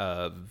undercurrent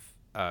of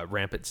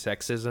rampant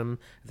sexism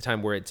at the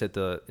time, where it's at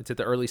the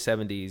early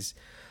 70s.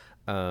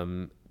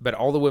 But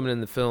all the women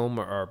in the film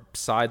are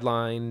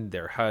sidelined,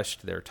 they're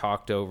hushed, they're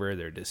talked over,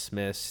 they're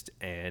dismissed.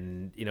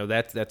 And,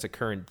 that's a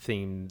current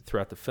theme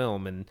throughout the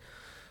film, and,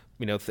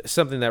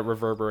 something that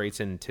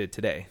reverberates into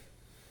today.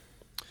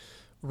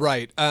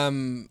 Right. I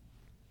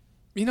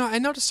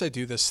notice I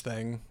do this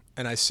thing,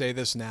 and I say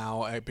this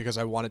now because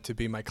I want it to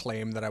be my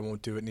claim that I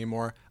won't do it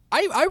anymore.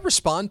 I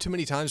respond too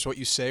many times to what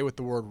you say with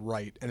the word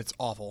right, and it's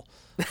awful.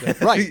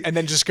 Right, and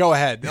then just go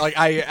ahead. Like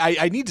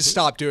I need to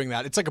stop doing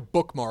that. It's like a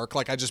bookmark.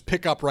 Like I just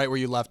pick up right where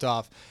you left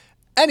off.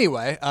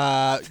 Anyway,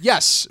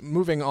 yes,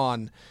 moving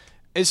on.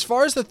 As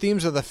far as the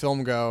themes of the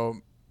film go,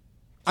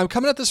 I'm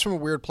coming at this from a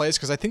weird place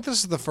because I think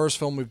this is the first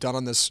film we've done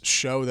on this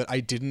show that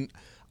I didn't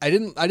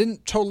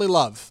totally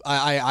love.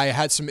 I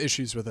had some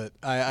issues with it.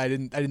 I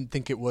didn't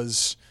think it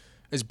was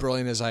as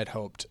brilliant as I had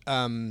hoped.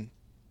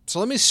 So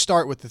let me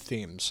start with the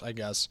themes, I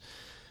guess.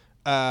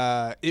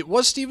 It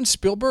was Steven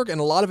Spielberg,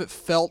 and a lot of it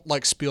felt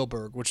like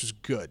Spielberg, which is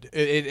good.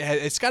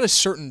 It's got a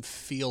certain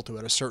feel to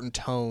it, a certain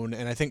tone,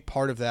 and I think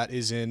part of that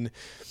is in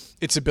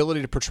its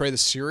ability to portray the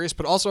serious,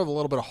 but also have a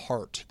little bit of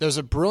heart. There's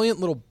a brilliant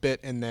little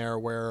bit in there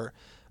where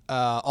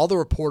all the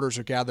reporters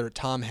are gathered at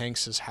Tom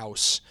Hanks's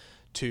house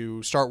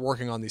to start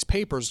working on these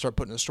papers, start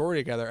putting a story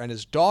together, and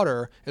his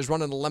daughter is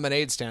running a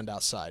lemonade stand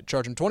outside,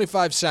 charging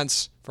 25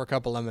 cents for a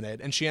cup of lemonade,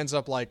 and she ends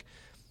up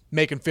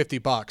making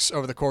 $50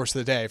 over the course of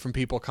the day from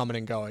people coming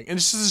and going. And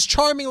it's just this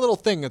charming little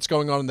thing that's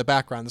going on in the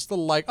background. This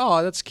little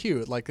oh, that's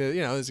cute.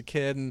 There's a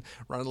kid and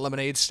running a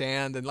lemonade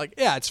stand and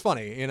it's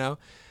funny,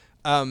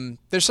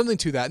 There's something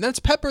to that. And that's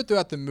peppered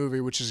throughout the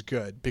movie, which is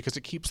good because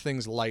it keeps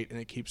things light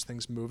and it keeps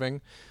things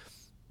moving.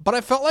 But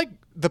I felt like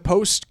The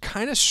Post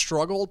kind of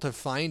struggled to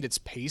find its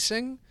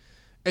pacing.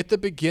 At the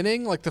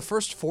beginning, the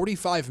first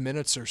 45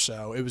 minutes or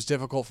so, it was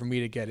difficult for me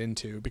to get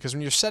into because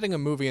when you're setting a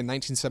movie in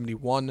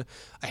 1971,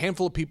 a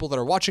handful of people that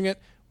are watching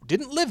it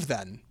didn't live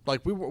then.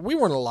 We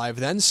weren't alive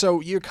then, so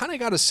you kind of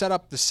got to set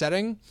up the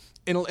setting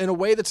in a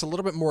way that's a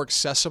little bit more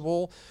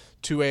accessible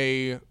to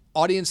a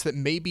audience that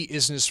maybe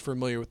isn't as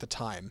familiar with the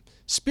time.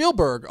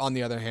 Spielberg, on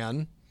the other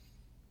hand,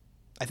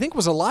 I think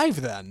was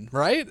alive then,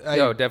 right?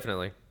 No,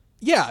 definitely.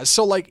 Yeah,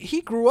 so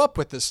he grew up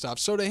with this stuff,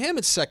 so to him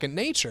it's second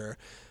nature.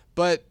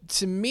 But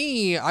to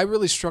me, I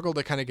really struggled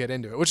to kind of get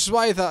into it, which is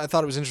why I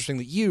thought it was interesting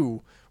that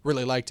you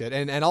really liked it,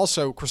 and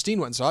also Christine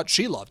went and saw it.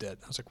 She loved it.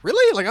 I was like,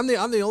 really? I'm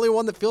the only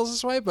one that feels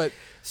this way. But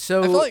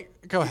so I feel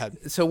go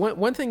ahead. So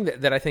one thing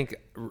that I think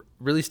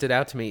really stood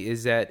out to me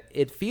is that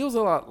it feels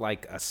a lot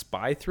like a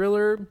spy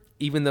thriller,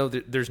 even though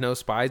there's no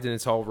spies and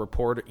it's all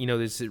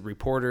there's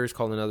reporters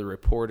calling other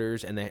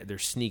reporters, and they're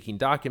sneaking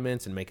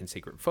documents and making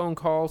secret phone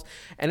calls,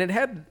 and it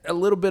had a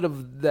little bit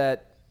of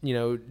that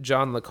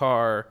John le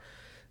Carre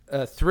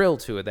thrill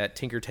to it. That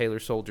Tinker Tailor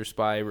Soldier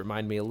Spy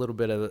remind me a little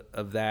bit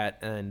of that,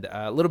 and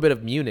a little bit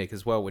of Munich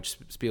as well, which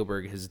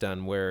Spielberg has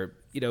done, where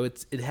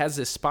it has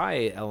this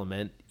spy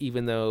element,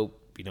 even though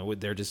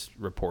they're just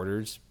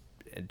reporters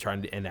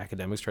and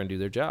academics trying to do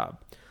their job.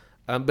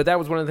 But that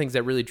was one of the things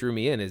that really drew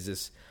me in. Is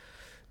this?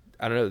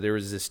 I don't know. There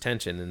was this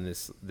tension and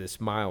this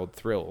mild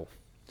thrill.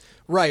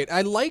 Right.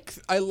 I like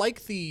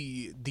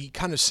the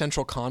kind of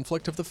central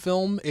conflict of the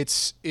film.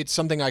 It's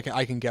something I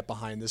can get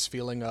behind. This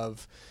feeling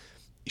of,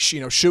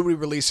 should we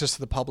release this to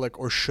the public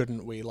or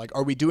shouldn't we?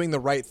 Are we doing the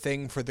right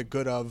thing for the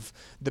good of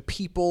the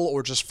people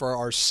or just for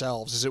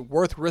ourselves? Is it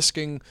worth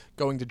risking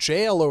going to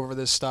jail over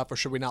this stuff, or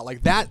should we not?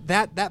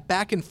 That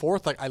back and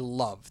forth, I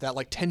love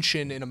that,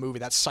 tension in a movie,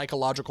 that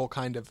psychological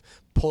kind of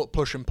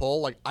push and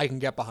pull. I can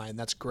get behind.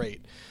 That's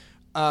great.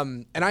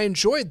 And I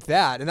enjoyed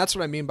that, and that's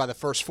what I mean by the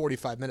first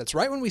 45 minutes.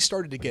 Right when we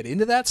started to get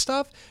into that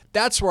stuff,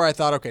 that's where I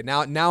thought, okay,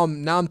 now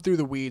I'm through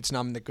the weeds,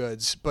 now I'm in the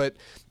goods. But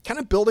kind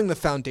of building the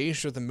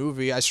foundation of the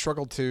movie, I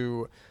struggled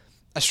to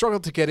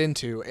get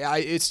into.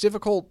 It's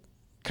difficult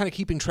kind of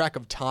keeping track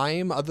of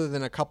time, other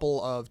than a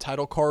couple of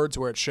title cards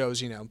where it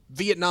shows,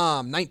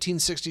 Vietnam,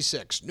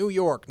 1966, New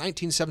York,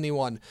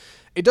 1971.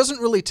 It doesn't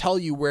really tell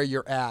you where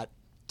you're at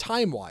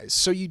time-wise.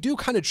 So you do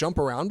kind of jump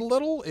around a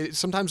little.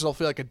 Sometimes it'll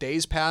feel like a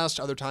day's passed,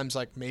 other times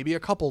like maybe a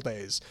couple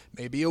days,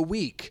 maybe a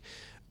week.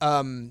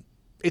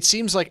 It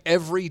seems like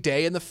every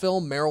day in the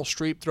film, Meryl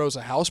Streep throws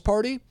a house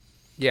party.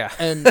 Yeah.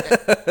 And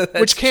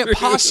which can't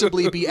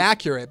possibly be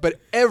accurate, but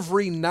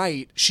every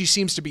night she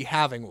seems to be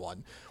having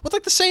one with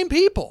like the same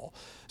people.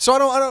 So I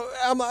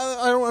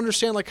don't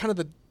understand like kind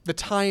of the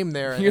time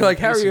there. You're like,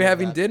 how are you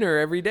having dinner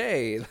every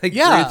day? Like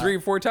three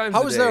or four times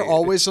How a is day? there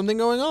always something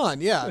going on?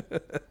 Yeah.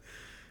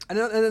 And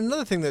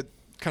another thing that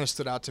kind of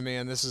stood out to me,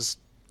 and this is,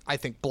 I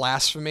think,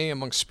 blasphemy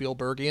among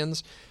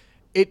Spielbergians,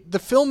 the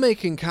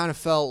filmmaking kind of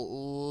felt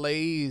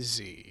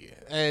lazy.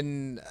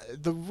 And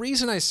the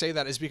reason I say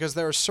that is because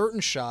there are certain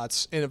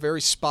shots in a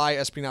very spy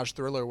espionage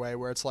thriller way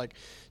where it's like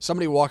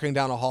somebody walking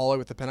down a hallway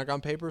with the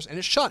Pentagon Papers, and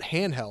it's shot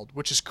handheld,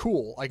 which is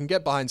cool. I can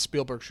get behind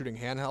Spielberg shooting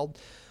handheld,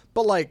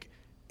 but like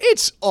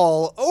it's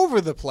all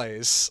over the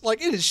place. Like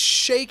it is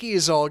shaky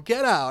as all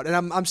get out, and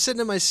I'm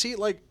sitting in my seat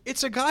like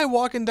it's a guy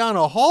walking down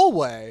a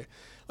hallway.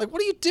 Like,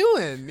 what are you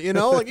doing?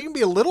 Like it can be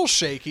a little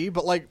shaky,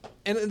 but like,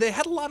 and they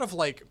had a lot of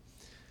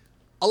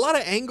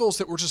angles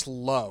that were just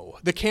low.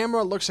 The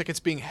camera looks like it's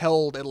being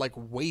held at like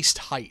waist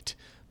height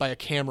by a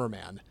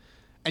cameraman.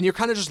 And you're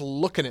kind of just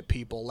looking at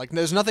people. Like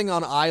there's nothing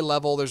on eye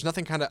level. There's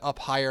nothing kind of up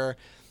higher.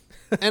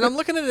 And I'm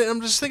looking at it and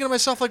I'm just thinking to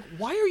myself, like,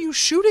 why are you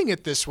shooting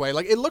it this way?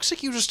 Like, it looks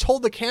like you just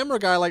told the camera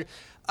guy, like,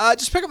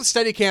 just pick up the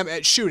Steadicam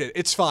and shoot it.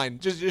 It's fine.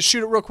 Just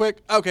shoot it real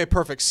quick. Okay,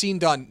 perfect. Scene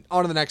done.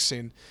 On to the next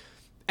scene.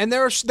 And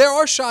there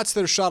are shots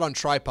that are shot on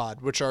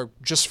tripod, which are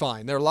just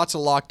fine. There are lots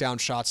of lockdown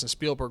shots in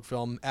Spielberg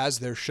film, as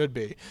there should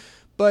be.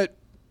 But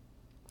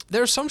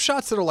there are some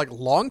shots that are like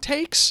long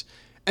takes,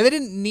 and they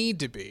didn't need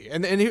to be.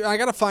 And I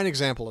got a fine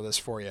example of this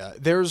for you.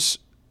 There's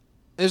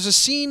a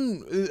scene,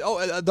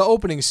 the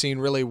opening scene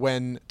really,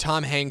 when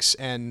Tom Hanks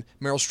and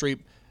Meryl Streep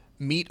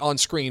meet on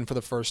screen for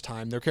the first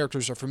time. Their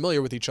characters are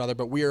familiar with each other,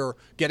 but we're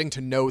getting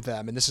to know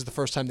them, and this is the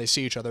first time they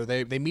see each other.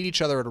 They meet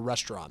each other at a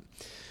restaurant.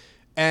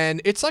 And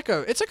it's like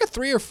a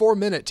 3 or 4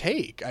 minute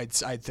take, I'd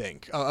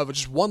think, of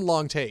just one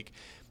long take.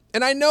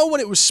 And I know what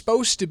it was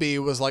supposed to be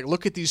was like,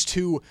 look at these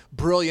two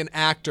brilliant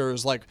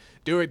actors, like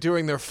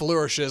doing their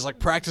flourishes, like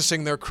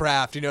practicing their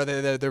craft.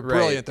 They're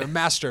brilliant, they're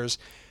masters.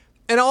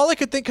 And all I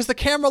could think, because the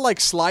camera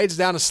like slides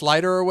down a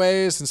slider a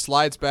ways and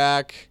slides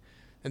back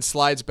and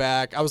slides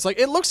back. I was like,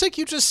 it looks like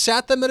you just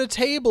sat them at a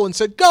table and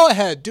said, go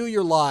ahead, do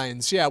your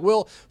lines. Yeah,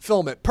 we'll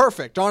film it.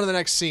 Perfect. On to the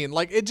next scene.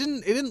 Like it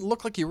didn't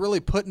look like you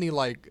really put any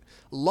like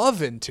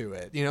love into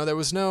it. There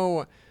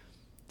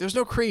was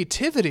no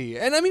creativity.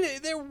 And I mean,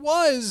 there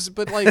was,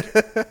 but like,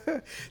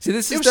 see,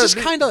 this it was just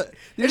kind of,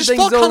 it just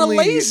felt kind of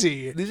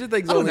lazy. These are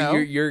things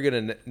only you're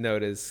going to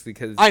notice,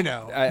 because I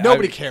know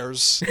nobody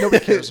cares.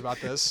 Nobody cares about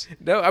this.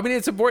 No, I mean,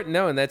 it's important to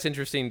know, and that's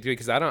interesting too,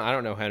 because I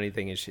don't know how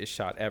anything is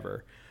shot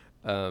ever.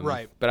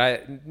 Right.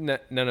 But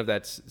none of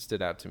that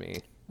stood out to me.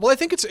 Well, I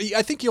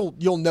think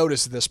you'll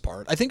notice this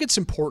part. I think it's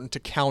important to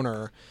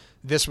counter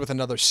this with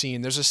another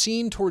scene. There's a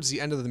scene towards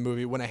the end of the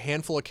movie when a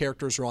handful of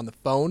characters are on the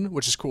phone,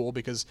 which is cool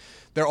because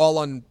they're all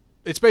on,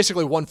 it's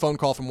basically one phone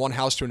call from one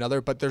house to another,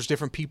 but there's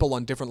different people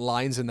on different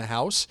lines in the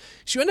house.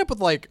 So you end up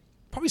with like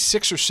probably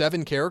 6 or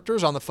 7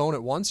 characters on the phone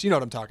at once. You know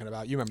what I'm talking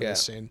about. You remember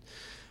this scene.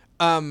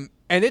 And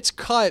it's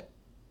cut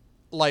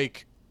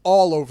like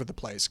all over the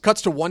place.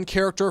 Cuts to one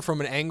character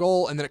from an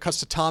angle, and then it cuts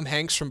to Tom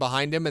Hanks from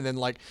behind him, and then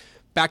like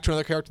back to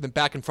another character, then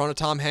back in front of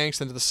Tom Hanks,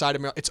 then to the side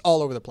of Meryl. It's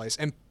all over the place.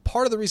 And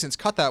part of the reason it's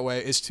cut that way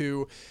is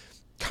to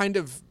kind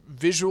of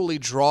visually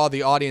draw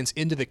the audience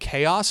into the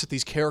chaos that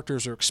these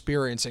characters are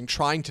experiencing,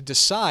 trying to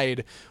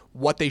decide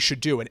what they should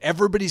do. And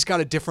everybody's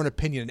got a different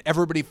opinion, and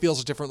everybody feels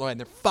a different way, and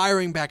they're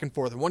firing back and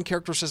forth. And one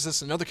character says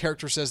this, another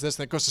character says this,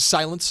 and then it goes to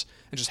silence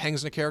and just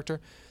hangs in a character.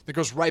 Then it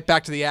goes right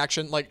back to the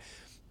action. Like,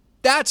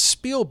 that's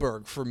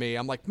Spielberg for me.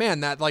 I'm like, man,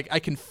 that like I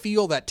can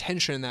feel that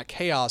tension and that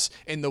chaos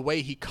in the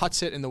way he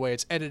cuts it and the way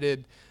it's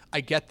edited.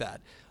 I get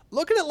that.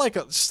 Looking at like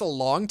just a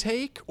long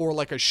take or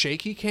like a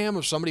shaky cam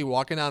of somebody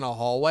walking down a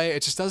hallway,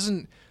 it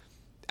doesn't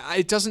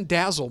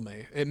dazzle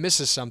me. It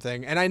misses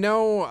something. And I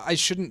know I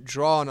shouldn't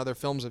draw on other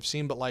films I've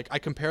seen, but like I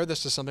compare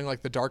this to something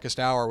like The Darkest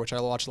Hour, which I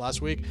watched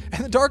last week,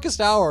 and The Darkest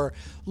Hour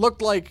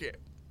looked like,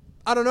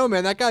 I don't know,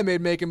 man, that guy made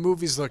making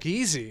movies look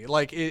easy.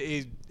 Like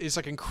it's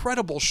like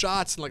incredible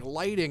shots and like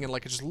lighting, and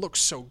like it just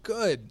looks so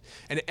good.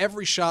 And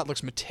every shot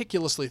looks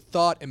meticulously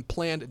thought and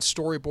planned and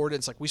storyboarded.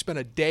 It's like we spent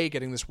a day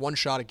getting this one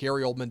shot of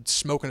Gary Oldman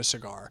smoking a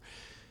cigar.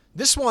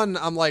 This one,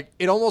 I'm like,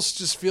 it almost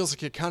just feels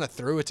like you kind of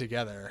threw it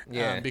together.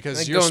 Yeah, because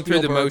like you're going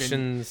through the Spielberg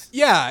motions.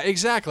 Yeah,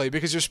 exactly.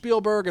 Because you're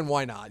Spielberg, and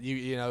why not?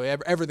 You know,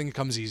 everything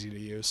comes easy to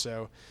you.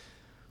 So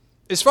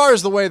as far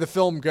as the way the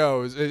film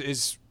goes,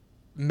 is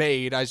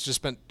made. I just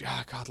spent,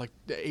 like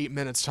 8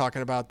 minutes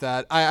talking about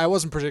that. I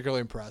wasn't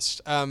particularly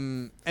impressed.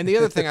 And the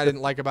other thing I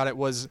didn't like about it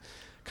was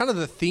kind of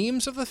the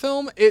themes of the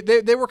film.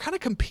 They were kind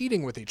of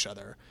competing with each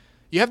other.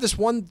 You have this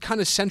one kind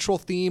of central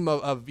theme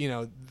of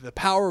the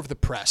power of the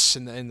press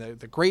and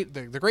the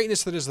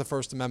greatness that is the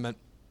First Amendment.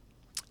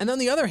 And on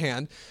the other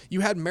hand,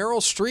 you had Meryl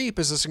Streep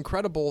as this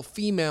incredible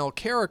female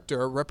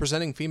character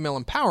representing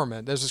female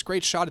empowerment. There's this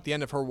great shot at the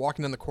end of her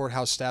walking down the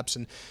courthouse steps,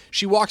 and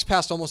she walks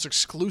past almost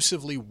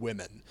exclusively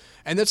women.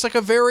 And it's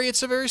a very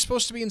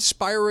supposed to be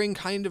inspiring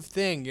kind of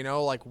thing,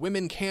 like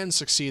women can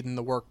succeed in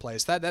the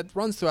workplace. That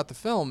runs throughout the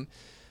film.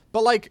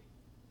 But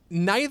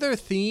neither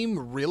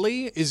theme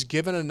really is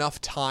given enough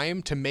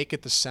time to make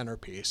it the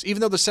centerpiece,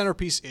 even though the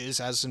centerpiece is,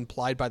 as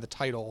implied by the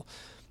title,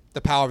 the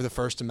power of the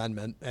First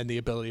Amendment and the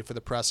ability for the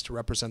press to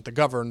represent the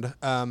governed.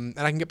 And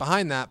I can get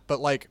behind that.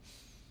 But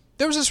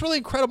there was this really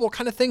incredible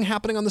kind of thing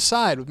happening on the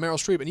side with Meryl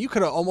Streep, and you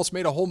could have almost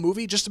made a whole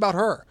movie just about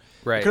her.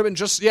 Right. It could have been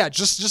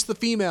just the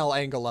female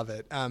angle of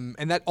it.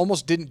 And that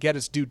almost didn't get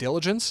its due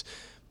diligence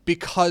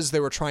because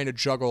they were trying to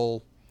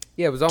juggle.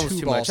 Yeah, it was almost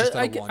too much.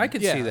 I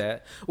could see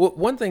that. Well,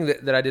 one thing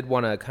that I did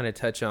want to kind of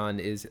touch on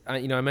is, I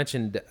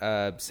mentioned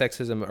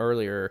sexism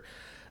earlier.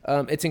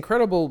 It's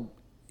incredible,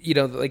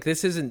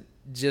 this isn't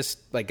just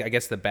I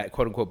guess the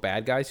quote unquote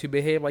bad guys who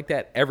behave like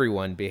that.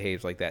 Everyone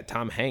behaves like that.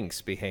 Tom Hanks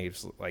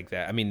behaves like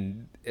that. I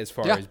mean, as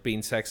far as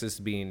being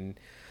sexist, being,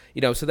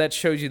 so that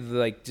shows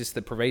you just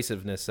the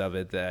pervasiveness of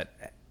it,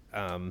 that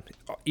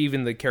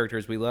even the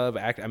characters we love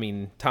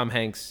Tom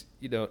Hanks,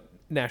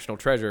 national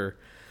treasure,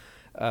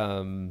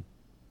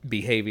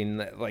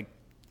 behaving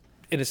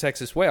in a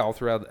sexist way all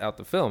throughout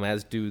the film,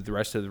 as do the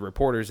rest of the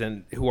reporters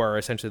and who are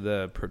essentially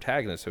the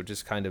protagonists. So it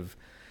just kind of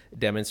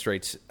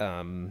demonstrates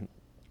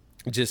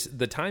just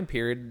the time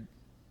period.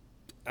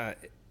 I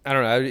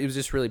don't know. It was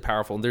just really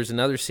powerful. And there's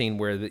another scene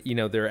where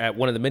they're at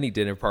one of the many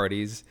dinner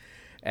parties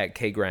at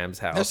Kay Graham's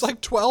house. There's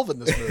 12 in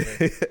this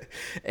movie.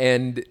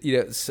 And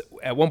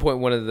at one point,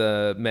 one of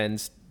the men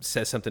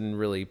says something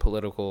really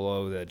political.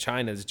 Oh, the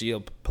China's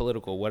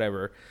geopolitical,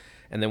 whatever.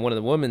 And then one of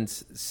the women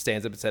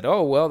stands up and said,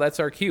 "Oh, well, that's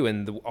our cue."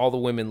 And all the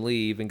women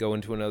leave and go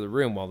into another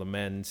room while the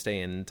men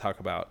stay and talk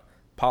about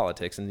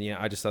politics. And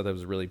I just thought that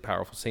was a really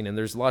powerful scene. And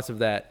there's lots of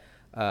that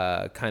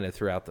kind of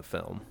throughout the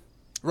film.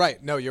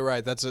 Right. No, you're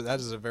right. That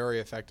is a very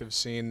effective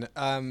scene.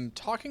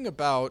 Talking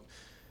about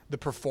the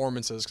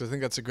performances, because I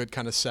think that's a good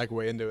kind of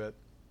segue into it.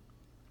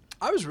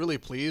 I was really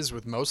pleased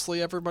with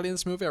mostly everybody in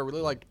this movie. I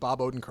really liked Bob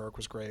Odenkirk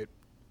was great.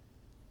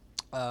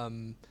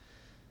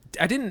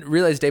 I didn't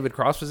realize David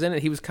Cross was in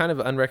it. He was kind of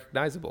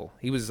unrecognizable.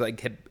 He was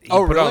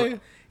really?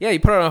 He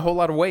put on a whole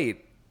lot of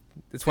weight.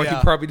 That's why you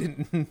probably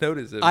didn't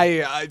notice it.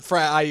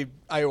 I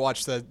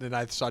watched that and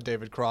I saw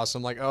David Cross.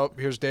 I'm like, oh,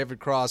 here's David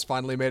Cross.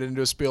 Finally made it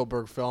into a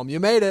Spielberg film. You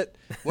made it.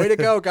 Way to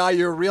go, guy.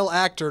 You're a real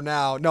actor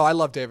now. No, I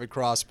love David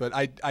Cross, but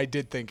I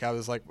did think, I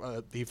was like,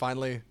 he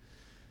finally,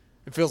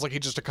 it feels like he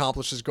just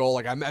accomplished his goal.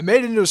 I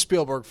made it into a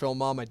Spielberg film,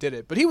 Mom. I did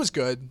it. But he was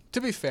good,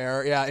 to be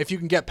fair. Yeah, if you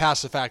can get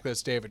past the fact that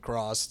it's David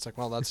Cross, it's like,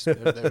 well,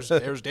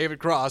 there's David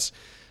Cross.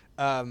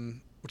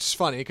 Which is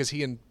funny because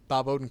he and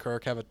Bob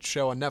Odenkirk have a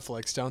show on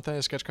Netflix, don't they?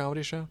 A sketch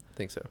comedy show? I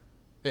think so.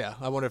 Yeah,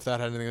 I wonder if that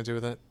had anything to do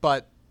with it.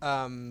 But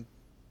I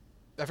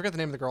forgot the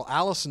name of the girl.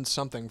 Allison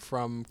something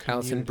from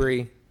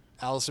Community.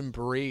 Allison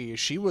Brie.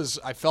 She was,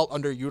 I felt,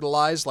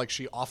 underutilized like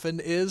she often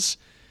is.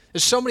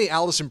 There's so many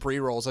Allison Brie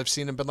roles I've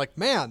seen and been like,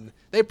 man,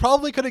 they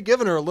probably could have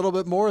given her a little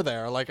bit more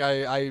there.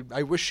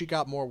 I wish she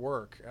got more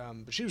work.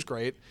 But she was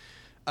great.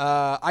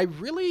 I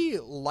really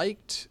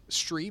liked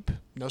Streep.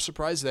 No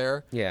surprise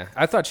there. Yeah,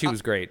 I thought she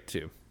was great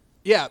too.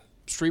 Yeah,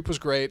 Streep was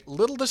great.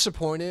 Little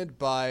disappointed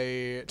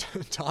by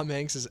Tom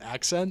Hanks'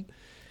 accent.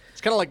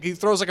 It's kind of he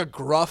throws a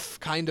gruff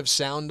kind of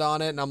sound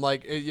on it, and I'm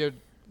like, you're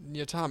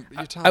Tom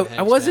Hanks,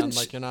 I wasn't,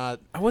 man. You're not.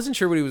 I wasn't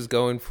sure what he was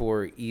going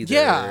for either.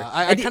 Yeah,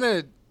 I kind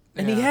of.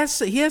 And he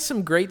has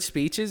some great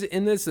speeches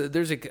in this.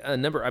 There's a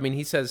number. I mean,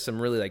 he says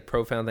some really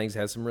profound things.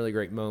 Has some really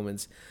great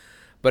moments,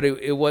 but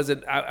it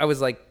wasn't. I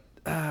was like,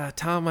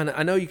 Tom,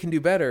 I know you can do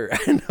better.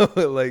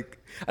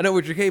 I know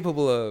what you're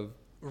capable of.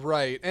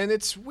 Right, and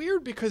it's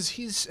weird because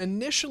he's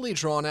initially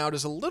drawn out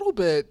as a little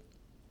bit.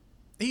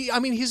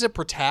 He's a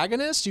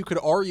protagonist. You could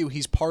argue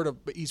he's part of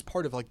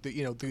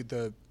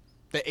the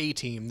A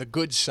team, the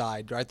good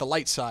side, right, the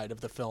light side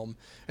of the film,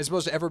 as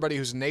opposed to everybody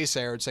who's a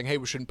naysayer and saying, "Hey,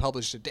 we shouldn't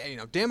publish it.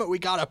 Damn it, we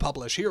gotta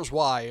publish. Here's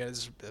why.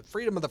 It's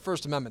freedom of the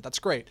First Amendment. That's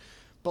great."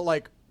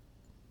 But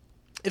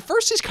at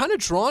first, he's kind of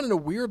drawn in a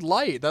weird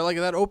light.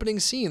 That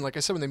opening scene, like I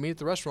said, when they meet at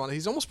the restaurant,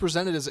 he's almost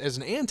presented as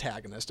an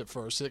antagonist at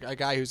first, a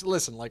guy who's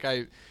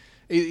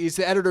he's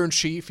the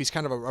editor-in-chief. He's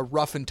kind of a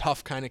rough and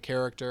tough kind of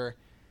character.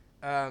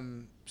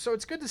 So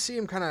it's good to see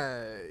him kind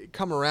of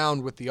come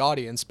around with the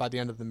audience by the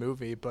end of the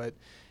movie. But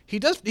he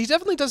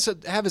definitely does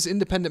have his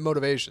independent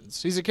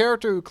motivations. He's a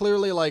character who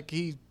clearly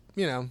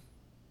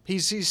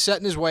he's set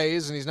in his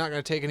ways and he's not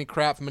going to take any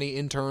crap from any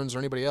interns or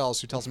anybody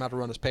else who tells him how to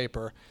run his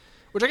paper,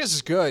 which I guess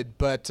is good.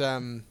 But I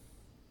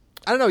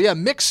don't know. Yeah,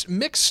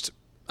 mixed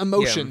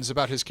emotions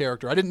about his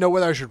character. I didn't know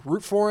whether I should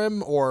root for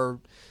him or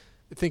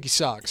think he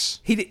sucks.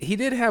 He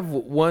did have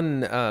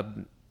one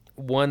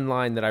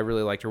line that I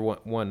really liked, or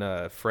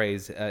one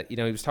phrase. He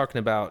was talking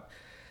about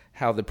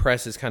how the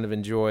press has kind of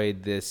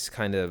enjoyed this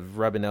kind of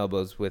rubbing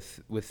elbows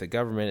with the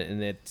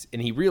government,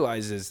 and he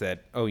realizes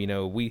that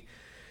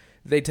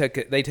they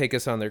take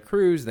us on their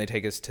cruise and they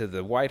take us to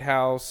the White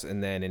House,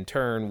 and then in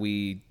turn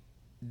we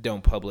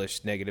don't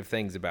publish negative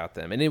things about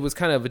them. And it was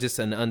kind of just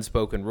an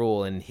unspoken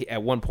rule. And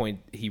at one point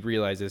he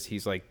realizes,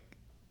 he's like,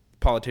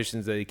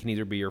 politicians, they can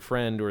either be your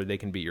friend or they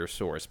can be your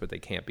source, but they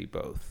can't be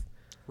both.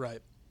 Right.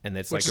 And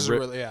that's Which like is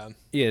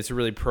it's a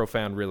really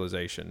profound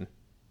realization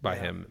by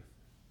him.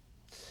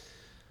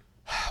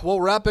 Well,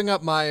 wrapping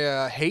up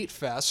my hate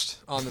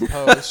fest on the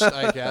post,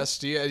 I guess.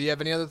 Do you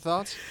have any other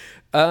thoughts?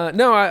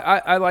 No,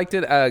 I liked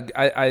it.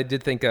 I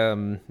did think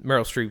Meryl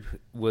Streep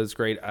was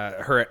great.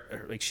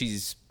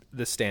 She's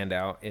the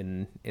standout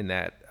in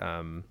that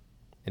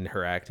in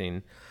her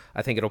acting.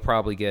 I think it'll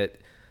probably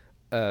get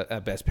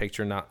a Best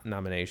Picture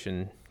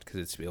nomination because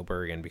it's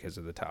Spielberg and because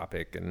of the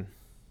topic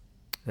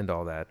and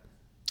all that.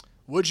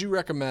 Would you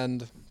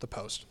recommend The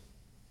Post?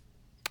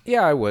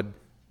 Yeah, I would.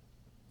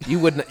 You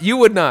would. You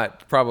would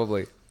not,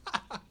 probably.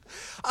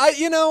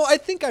 I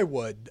think I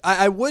would.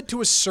 I would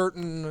to a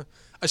certain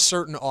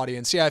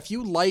audience. Yeah, if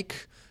you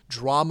like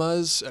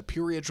dramas,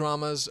 period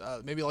dramas,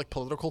 maybe like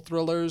political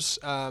thrillers,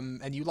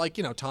 and you like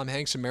Tom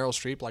Hanks and Meryl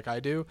Streep like I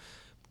do,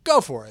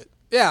 go for it.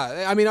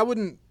 Yeah, I mean, I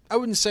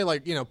wouldn't say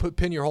like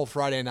pin your whole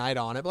Friday night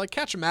on it, but like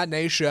catch a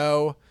matinee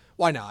show.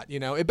 Why not?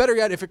 It better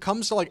yet, if it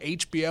comes to like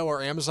HBO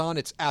or Amazon,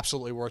 it's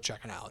absolutely worth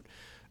checking out.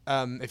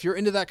 If you're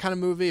into that kind of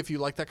movie, if you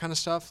like that kind of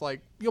stuff,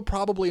 like you'll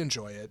probably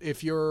enjoy it.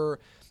 If you're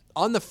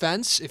on the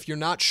fence, if you're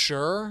not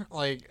sure,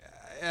 like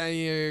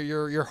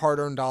your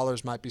hard-earned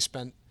dollars might be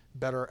spent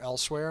better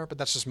elsewhere. But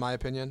that's just my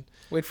opinion.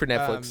 Wait for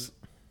Netflix.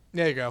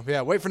 There you go.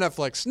 Yeah, wait for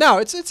Netflix. No,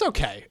 it's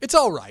okay. It's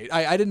all right.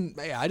 I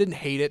didn't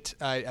hate it.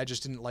 I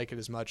just didn't like it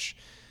as much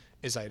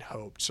as I'd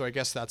hoped. So I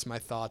guess that's my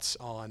thoughts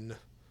on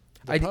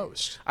The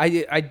Post.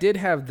 I did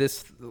have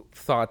this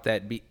thought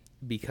that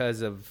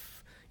because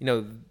of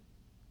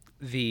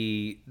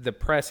the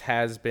press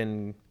has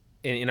been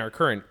in our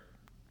current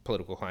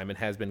political climate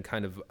has been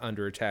kind of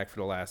under attack for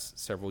the last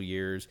several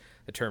years.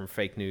 The term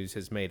fake news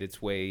has made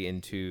its way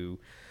into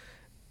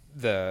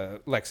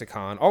the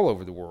lexicon all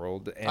over the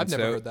world. And I've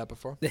never heard that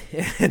before.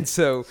 And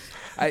so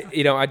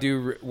I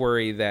do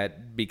worry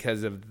that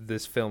because of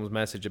this film's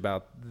message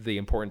about the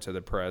importance of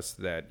the press,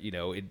 that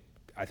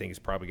I think it's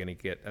probably going to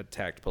get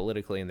attacked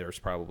politically, and there's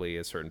probably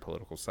a certain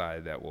political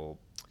side that will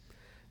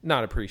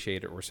not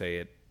appreciate it or say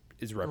it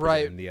is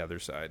representing the other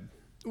side.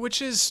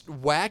 Which is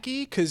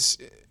wacky, because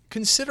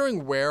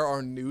considering where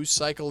our news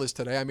cycle is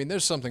today, I mean,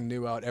 there's something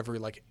new out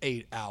every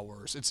 8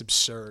 hours. It's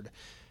absurd.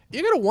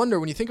 You got to wonder,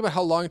 when you think about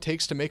how long it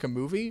takes to make a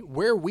movie,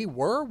 where we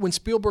were when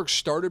Spielberg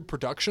started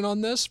production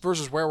on this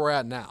versus where we're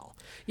at now.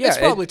 Yeah, it's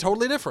probably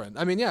totally different.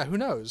 I mean, yeah, who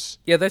knows?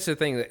 Yeah, that's the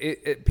thing.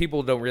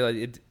 People don't realize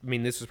it. I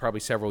mean, this was probably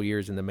several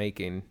years in the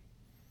making,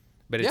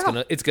 but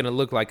it's gonna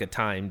look like a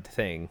timed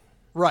thing.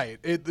 Right.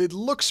 It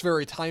looks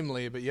very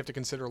timely, but you have to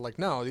consider,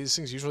 no, these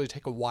things usually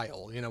take a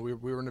while. We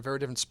were in a very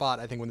different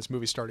spot, I think, when this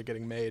movie started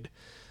getting made.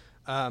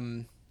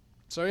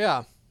 So,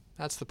 yeah,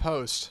 that's The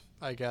Post,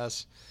 I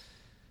guess.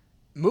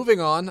 Moving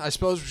on, I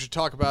suppose we should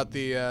talk about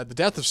the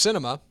death of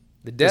cinema.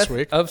 The death this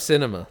week. Of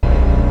cinema.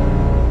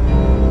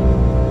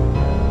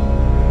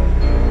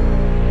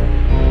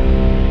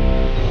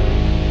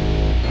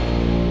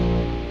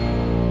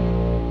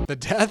 The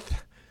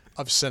death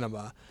of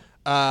cinema.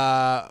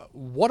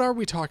 What are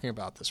we talking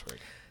about this week?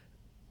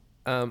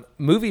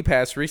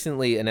 MoviePass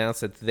recently announced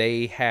that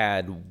they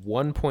had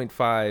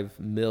 1.5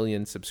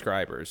 million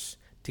subscribers.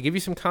 To give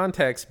you some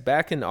context,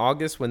 back in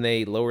August when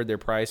they lowered their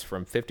price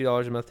from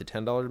 $50 a month to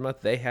 $10 a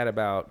month, they had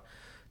about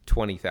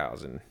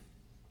 20,000.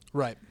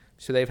 Right.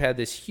 So they've had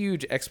this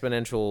huge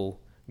exponential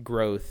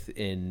growth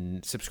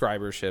in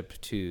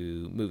subscribership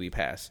to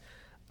MoviePass.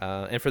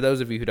 And for those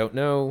of you who don't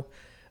know,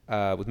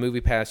 with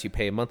MoviePass, you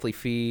pay a monthly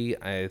fee.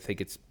 I think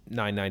it's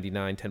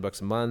 $9.99,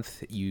 $10 a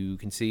month. You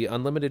can see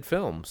unlimited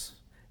films.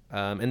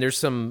 And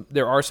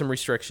there are some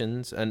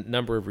restrictions, a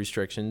number of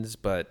restrictions,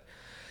 but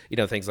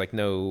things like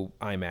no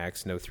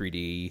IMAX, no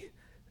 3D.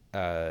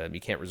 You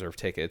can't reserve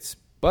tickets,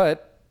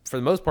 but for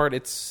the most part,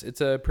 it's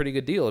a pretty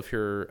good deal if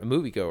you're a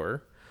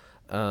moviegoer.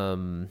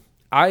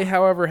 I,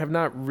 however, have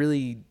not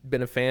really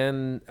been a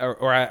fan,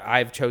 or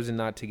I've chosen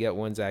not to get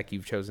one. Zach,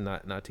 you've chosen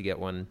not to get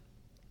one.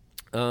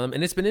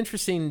 And it's been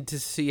interesting to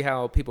see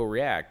how people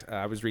react.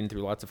 I was reading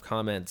through lots of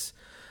comments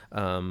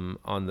on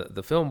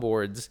the film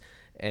boards,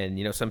 and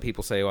some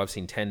people say, "Oh, I've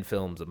seen 10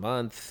 films a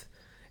month,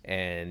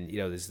 and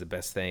this is the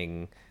best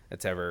thing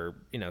that's ever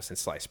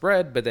since sliced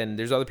bread." But then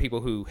there's other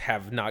people who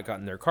have not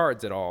gotten their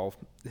cards at all,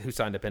 who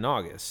signed up in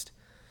August,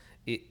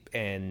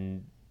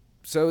 and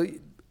so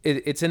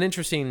it's an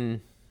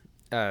interesting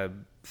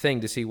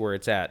thing to see where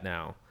it's at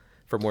now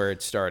from where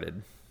it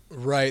started.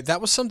 Right.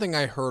 That was something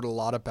I heard a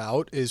lot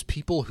about, is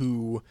people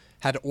who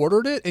had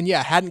ordered it and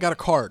hadn't got a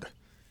card,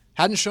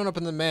 hadn't shown up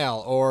in the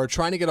mail, or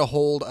trying to get a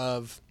hold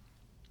of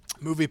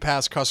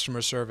MoviePass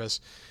customer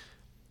service.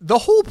 The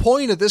whole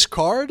point of this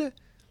card,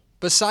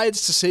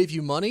 besides to save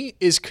you money,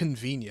 is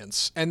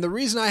convenience. And the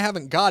reason I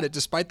haven't got it,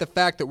 despite the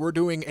fact that we're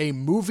doing a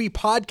movie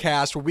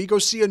podcast where we go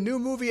see a new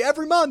movie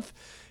every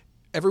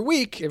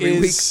week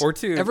or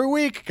two. Every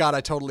week. God, I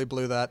totally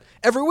blew that.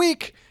 Every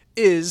week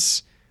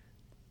is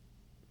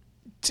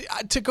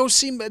to go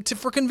see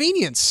for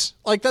convenience.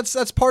 Like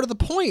that's part of the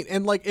point.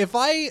 And like if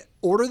I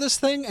order this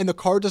thing and the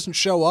card doesn't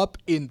show up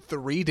in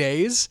 3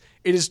 days,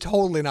 it is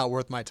totally not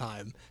worth my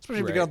time.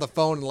 Especially if you get on the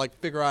phone and like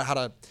figure out how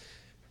to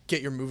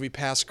get your movie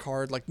pass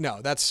card. Like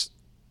no, that's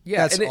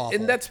awful.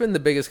 And that's been the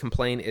biggest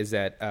complaint is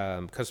that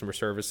customer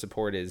service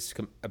support is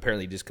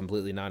apparently just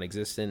completely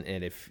non-existent.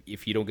 And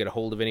if you don't get a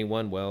hold of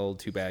anyone, well,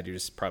 too bad. You're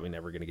just probably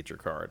never going to get your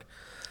card.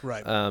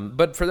 Right.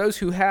 But for those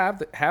who have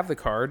the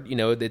card, you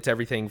know, it's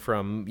everything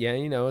from,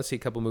 I see a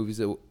couple movies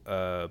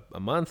a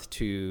month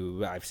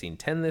to I've seen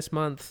 10 this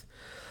month.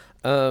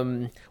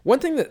 One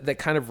thing that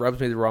kind of rubs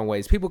me the wrong way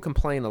is people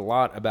complain a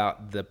lot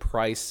about the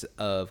price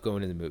of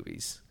going to the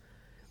movies,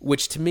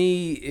 which to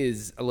me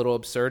is a little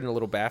absurd and a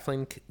little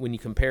baffling when you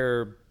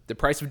compare the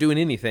price of doing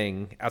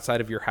anything outside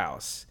of your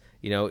house.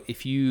 You know,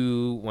 if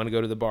you want to go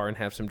to the bar and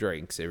have some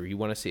drinks, or you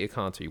want to see a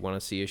concert, you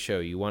want to see a show,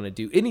 you want to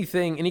do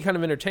anything, any kind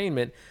of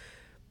entertainment,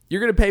 you're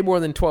going to pay more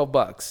than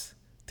 $12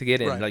 to get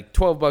in. Right. Like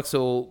 $12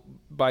 will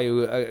buy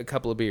you a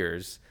couple of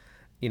beers,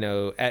 you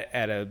know,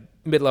 at a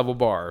mid-level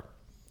bar.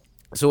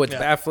 So it's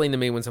baffling to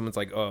me when someone's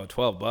like, "Oh,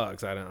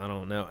 $12." I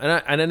don't know.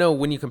 And I know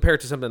when you compare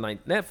it to something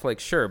like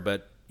Netflix, sure,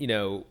 but you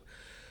know,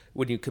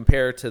 when you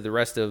compare it to the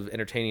rest of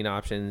entertaining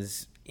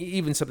options,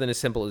 even something as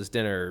simple as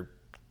dinner,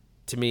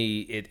 to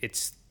me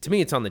it's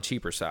on the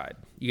cheaper side.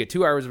 You get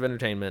 2 hours of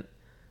entertainment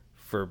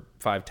for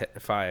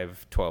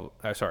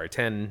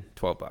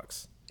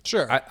 $10-12.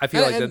 Sure. I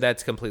feel like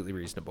that's completely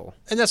reasonable.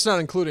 And that's not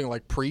including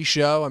like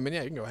pre-show. I mean,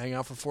 you can go hang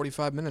out for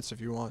 45 minutes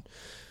if you want.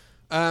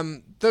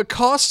 The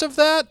cost of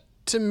that,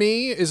 to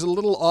me, is a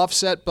little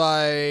offset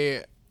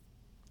by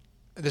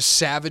the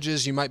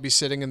savages you might be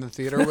sitting in the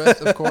theater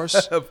with, of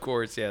course. Of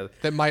course, yeah.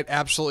 That might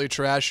absolutely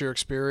trash your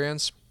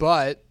experience.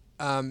 But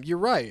you're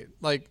right.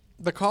 Like,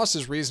 the cost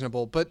is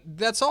reasonable. But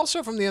that's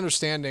also from the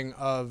understanding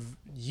of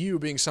you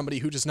being somebody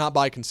who does not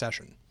buy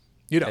concession.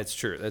 You know. That's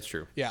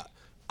true. Yeah.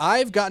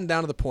 I've gotten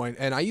down to the point,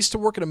 and I used to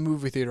work at a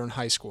movie theater in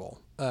high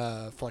school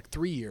for like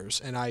 3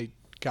 years, and I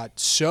got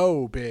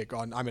so big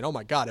on, oh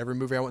my God, every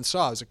movie I went and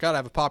saw, I was like, gotta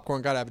have a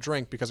popcorn, gotta have a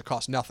drink because it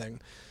costs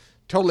nothing.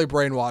 Totally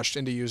brainwashed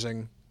into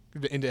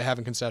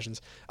having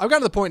concessions. I've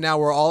gotten to the point now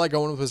where all I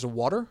go in with is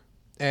water,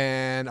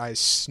 and I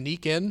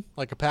sneak in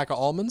like a pack of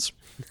almonds.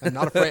 I'm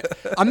not afraid.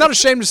 I'm not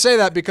ashamed to say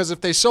that because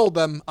if they sold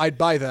them, I'd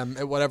buy them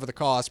at whatever the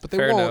cost, but they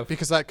Fair won't enough.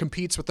 because that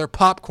competes with their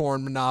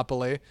popcorn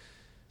monopoly.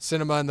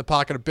 Cinema in the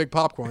pocket of big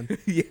popcorn.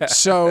 Yeah.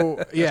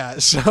 So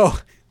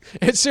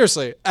it's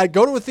seriously,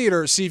 go to a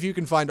theater, see if you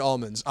can find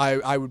almonds.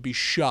 I would be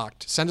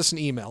shocked. Send us an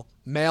email,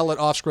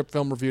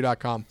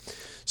 mail@offscriptfilmreview.com.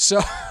 So,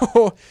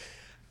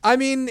 I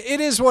mean, it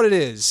is what it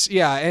is.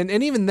 Yeah, and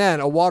even then,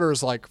 a water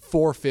is like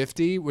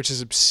 $4.50, which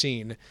is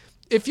obscene.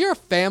 If you're a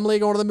family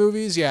going to the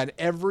movies, and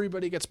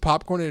everybody gets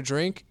popcorn and a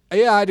drink,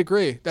 yeah, I'd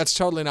agree. That's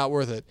totally not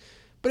worth it.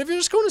 But if you're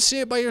just going to see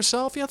it by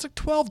yourself, it's like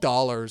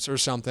 $12 or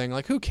something.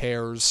 Like, who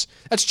cares?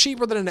 That's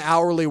cheaper than an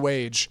hourly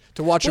wage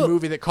to watch a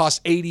movie that costs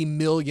 $80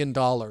 million.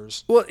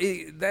 Well,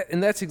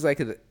 that's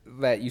exactly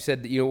that. You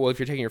said that, well, if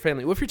you're taking your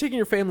family. Well, if you're taking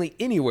your family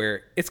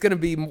anywhere, it's going to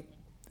be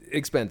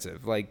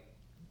expensive. Like,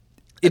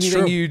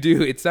 anything you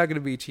do, it's not going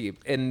to be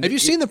cheap. And have you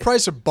seen the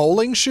price of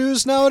bowling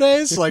shoes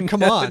nowadays? Like,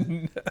 come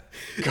on.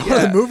 Going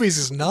to the movies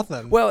is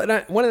nothing. Well,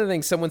 and one of the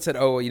things someone said,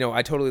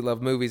 I totally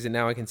love movies, and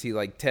now I can see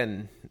like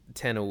 10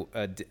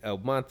 a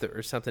month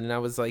or something. And I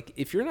was like,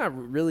 if you're not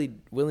really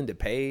willing to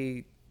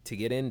pay to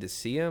get in to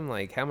see them,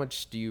 like, how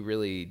much do you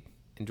really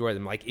enjoy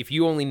them? Like, if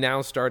you only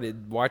now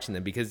started watching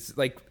them, because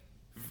like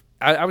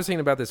I was thinking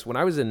about this when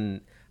I was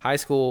in high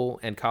school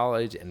and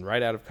college and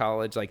right out of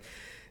college, like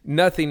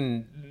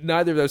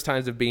neither of those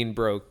times of being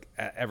broke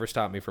ever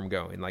stopped me from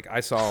going. Like,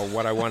 I saw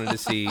what I wanted to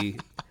see.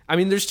 I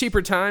mean, there's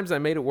cheaper times. I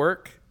made it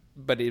work,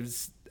 but it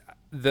was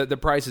the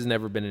price has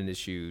never been an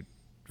issue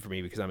for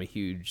me because I'm a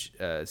huge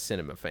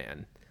cinema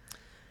fan.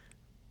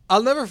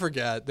 I'll never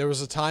forget, there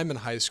was a time in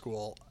high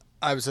school,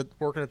 I was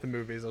working at the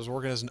movies. I was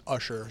working as an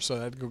usher, so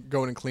I had to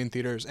go in and clean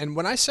theaters. And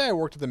when I say I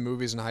worked at the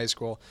movies in high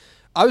school,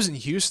 I was in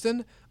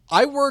Houston.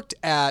 I worked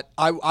at,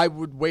 I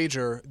would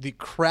wager, the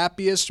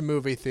crappiest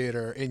movie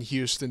theater in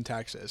Houston,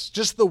 Texas.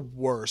 Just the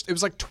worst. It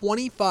was like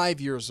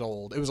 25 years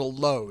old. It was a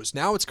Lowe's.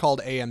 Now it's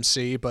called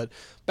AMC, but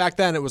back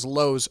then it was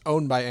Lowe's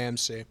owned by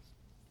AMC.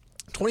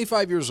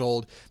 25 years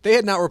old. They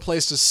had not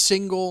replaced a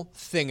single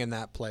thing in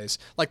that place.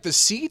 Like, the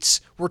seats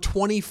were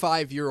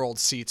 25-year-old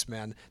seats,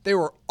 man. They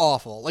were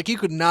awful. Like, you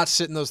could not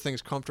sit in those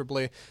things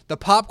comfortably. The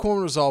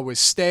popcorn was always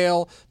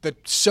stale. The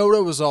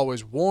soda was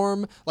always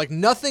warm. Like,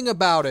 nothing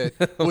about it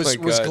was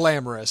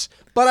glamorous.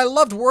 But I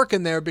loved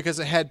working there because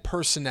it had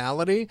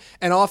personality,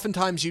 and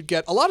oftentimes you'd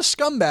get a lot of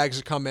scumbags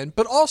that come in,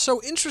 but also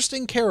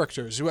interesting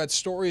characters who had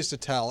stories to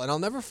tell. And I'll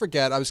never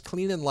forget, I was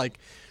cleaning like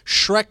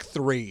Shrek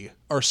 3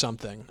 or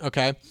something,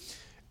 okay?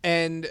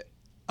 And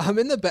I'm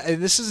in the back.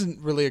 This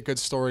isn't really a good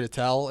story to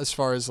tell as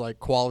far as like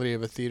quality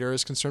of a theater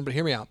is concerned, but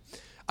hear me out.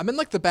 I'm in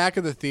like the back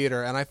of the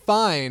theater, and I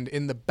find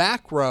in the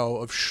back row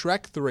of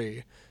Shrek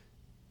 3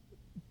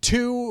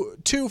 two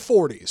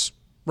 40s,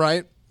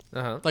 right?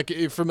 Like,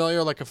 you're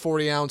familiar, like a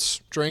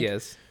 40-ounce drink?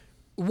 Yes.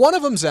 One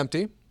of them's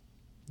empty.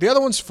 The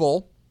other one's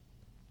full.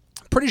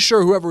 Pretty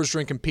sure whoever was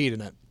drinking peed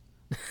in it.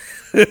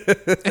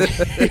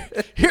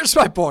 Here's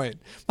my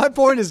point. My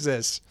point is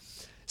this.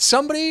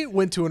 Somebody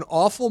went to an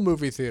awful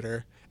movie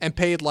theater and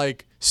paid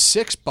like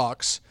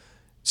 $6,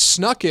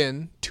 snuck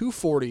in 2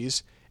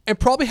 40s, and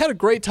probably had a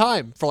great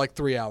time for like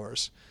 3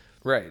 hours.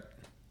 Right.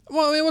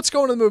 Well, I mean, what's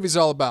going to the movies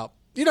all about?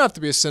 You don't have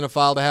to be a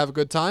cinephile to have a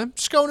good time.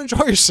 Just go and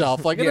enjoy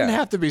yourself. Like, it doesn't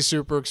have to be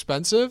super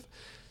expensive.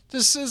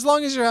 Just as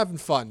long as you're having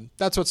fun.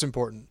 That's what's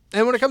important.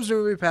 And when it comes to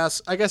Movie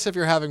Pass, I guess if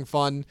you're having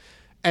fun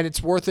and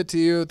it's worth it to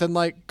you, then,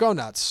 like, go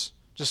nuts.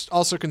 Just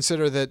also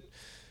consider that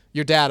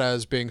your data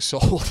is being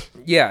sold.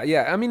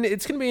 Yeah. I mean,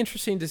 it's going to be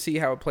interesting to see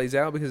how it plays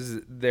out because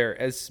they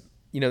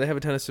have a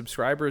ton of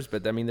subscribers,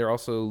 but, I mean, they're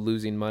also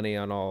losing money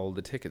on all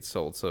the tickets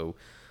sold. So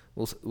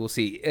we'll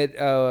see.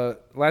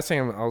 Last thing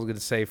I was going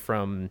to say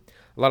from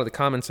a lot of the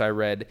comments I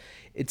read,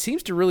 it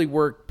seems to really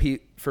work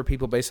for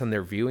people based on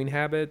their viewing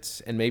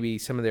habits and maybe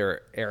some of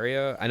their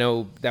area. I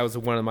know that was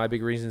one of my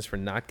big reasons for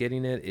not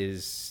getting it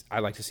is I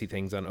like to see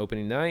things on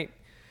opening night,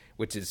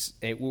 which is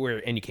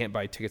and you can't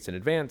buy tickets in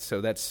advance,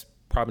 so that's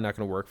probably not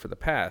going to work for the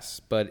pass.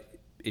 But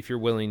if you're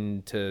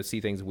willing to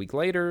see things a week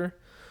later,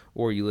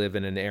 or you live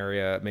in an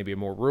area, maybe a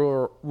more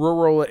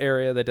rural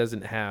area that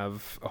doesn't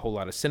have a whole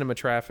lot of cinema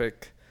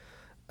traffic,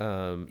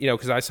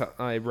 because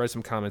I read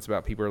some comments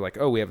about people are like,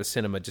 oh, we have a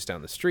cinema just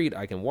down the street.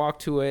 I can walk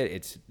to it.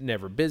 It's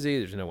never busy.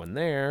 There's no one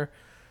there.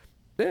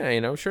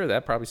 Yeah, sure,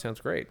 that probably sounds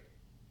great.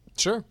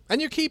 Sure.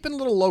 And you're keeping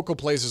little local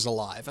places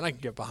alive, and I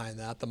can get behind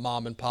that, the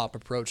mom and pop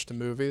approach to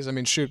movies. I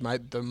mean, shoot,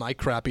 my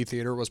crappy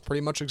theater was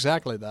pretty much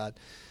exactly that,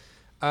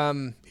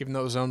 even though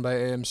it was owned by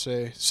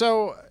AMC.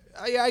 So,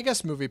 yeah, I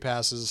guess Movie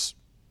Pass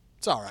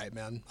it's all right,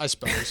 man, I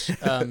suppose.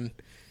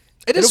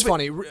 It is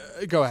funny.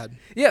 Go ahead.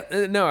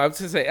 Yeah, no, I was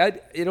going to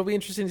say, it'll be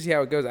interesting to see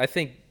how it goes. I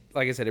think,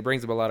 like I said, it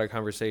brings up a lot of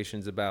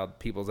conversations about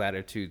people's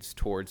attitudes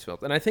towards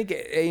films. And I think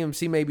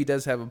AMC maybe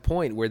does have a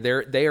point where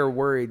they are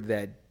worried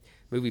that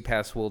Movie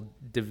Pass will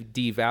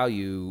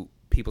devalue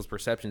people's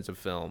perceptions of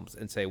films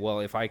and say, well,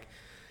 if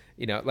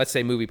let's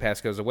say Movie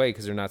Pass goes away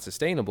because they're not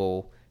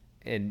sustainable,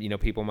 and,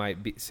 people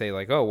might say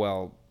like, oh,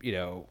 well,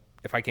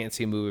 if I can't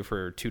see a movie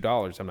for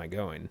 $2, I'm not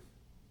going.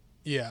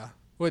 Yeah,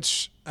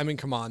 which, I mean,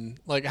 come on.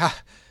 Like,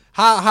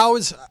 how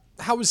is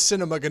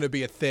cinema going to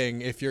be a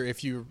thing if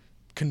you're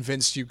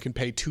convinced you can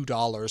pay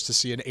 $2 to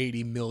see an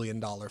 $80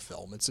 million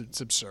film? It's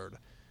absurd.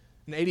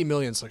 And $80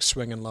 million is like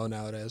swinging low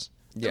nowadays.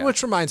 Yeah.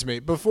 Which reminds me,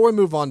 before we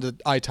move on to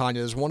I, Tonya,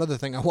 there's one other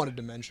thing I wanted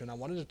to mention. I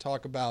wanted to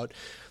talk about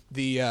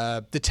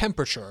the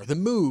temperature, the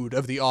mood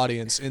of the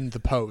audience in The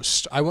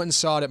Post. I went and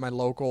saw it at my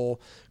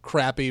local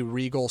crappy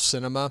Regal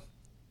cinema.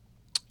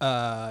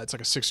 It's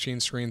like a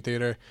 16-screen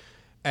theater.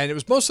 And it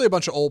was mostly a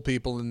bunch of old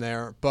people in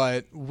there,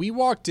 but we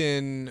walked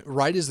in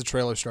right as the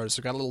trailer started, so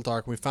it got a little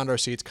dark, and we found our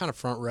seats kind of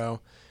front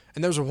row.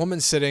 And there was a woman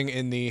sitting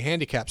in the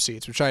handicap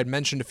seats, which I had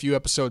mentioned a few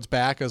episodes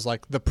back as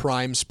like the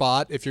prime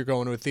spot if you're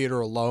going to a theater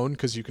alone,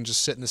 because you can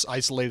just sit in this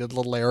isolated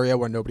little area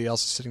where nobody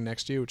else is sitting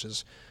next to you, which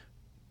is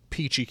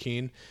peachy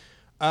keen.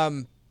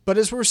 But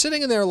as we were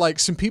sitting in there, like,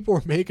 some people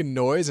were making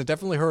noise. I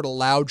definitely heard a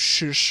loud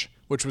shush,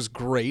 which was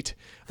great.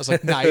 I was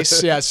like,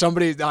 nice. Yeah,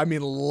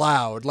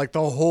 loud. Like,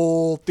 the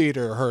whole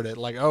theater heard it.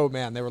 Like, oh,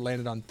 man, they were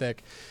laying it on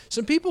thick.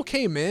 Some people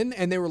came in,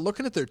 and they were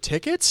looking at their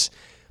tickets,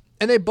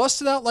 and they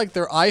busted out, like,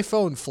 their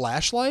iPhone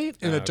flashlight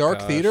in a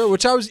dark theater,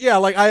 which I was,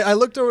 I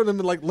looked over them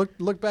and, like,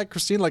 looked back.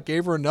 Christine, like,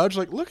 gave her a nudge.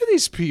 Like, look at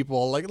these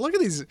people. Like, look at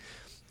these,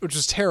 which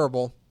was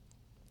terrible.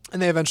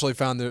 And they eventually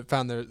found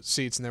their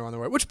seats, and they were on their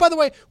way. Which, by the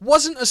way,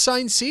 wasn't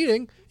assigned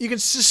seating. You can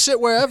just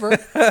sit wherever.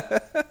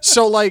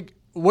 So, like,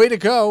 way to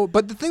go.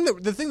 But the thing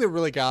that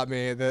really got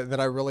me, that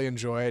I really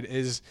enjoyed,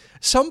 is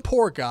some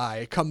poor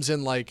guy comes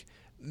in like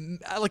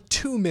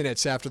 2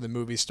 minutes after the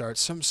movie starts.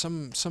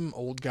 Some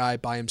old guy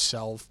by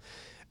himself,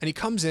 and he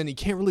comes in. He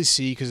can't really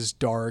see because it's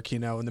dark,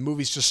 and the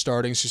movie's just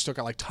starting, so you still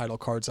got like title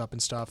cards up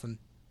and stuff. And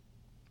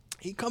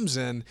he comes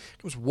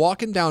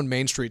walking down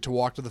Main Street to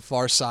walk to the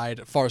far side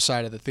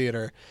of the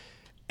theater.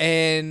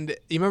 And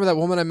you remember that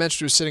woman I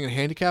mentioned who was sitting in a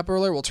handicap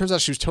earlier? Well, it turns out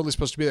she was totally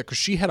supposed to be there because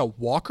she had a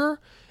walker,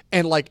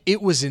 and like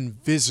it was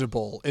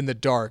invisible in the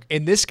dark.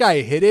 And this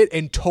guy hit it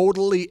and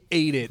totally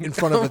ate it in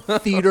front of a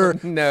theater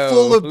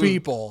full of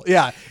people.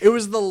 Yeah, it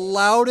was the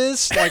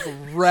loudest like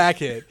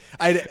racket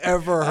I'd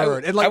ever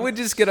heard. And like, I would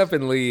just get up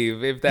and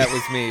leave if that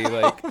was me.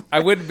 Like, I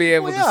wouldn't be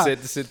able to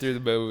sit through the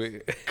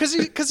movie because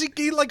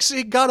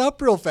he got up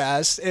real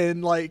fast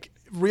and like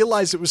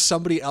realized it was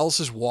somebody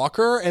else's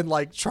walker and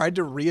like tried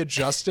to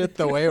readjust it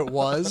the way it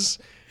was,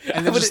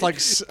 and then just like.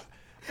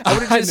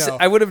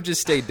 I would have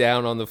just stayed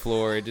down on the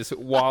floor and just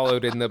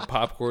wallowed in the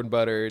popcorn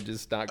butter and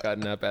just not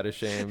gotten up out of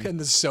shame. And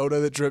the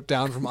soda that dripped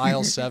down from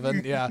aisle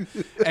 7, yeah.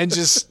 And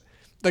just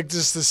Like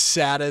just the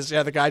saddest.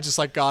 Yeah, the guy just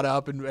like got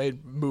up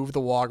and moved the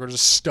walker,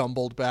 just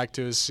stumbled back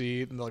to his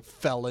seat and like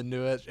fell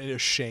into it and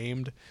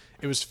ashamed.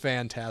 It was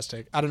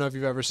fantastic. I don't know if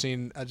you've ever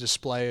seen a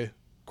display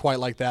quite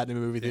like that in a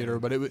movie theater,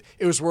 but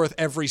it was worth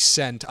every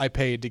cent I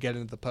paid to get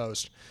into the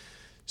post.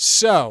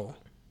 So,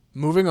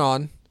 moving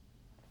on,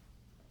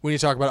 we need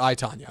to talk about I,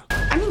 Tonya.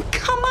 I mean,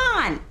 come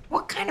on.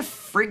 What kind of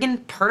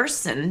friggin'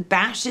 person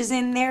bashes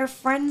in their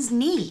friend's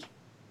knee?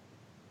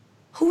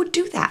 Who would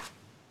do that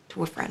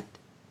to a friend?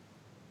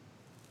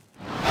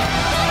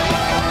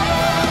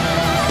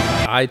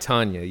 I,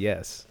 Tonya,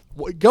 yes.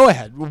 Go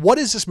ahead. What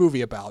is this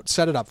movie about?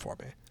 Set it up for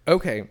me.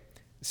 Okay,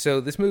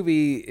 so this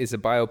movie is a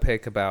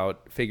biopic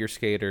about figure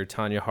skater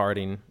Tonya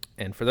Harding.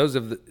 And for those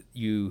of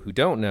you who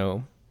don't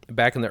know,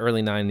 back in the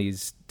early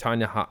 90s,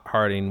 Tonya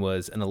Harding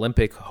was an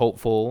Olympic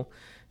hopeful.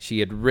 She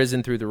had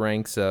risen through the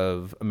ranks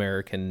of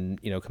American,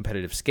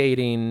 competitive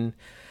skating.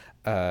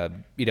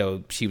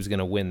 She was going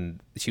to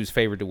win. She was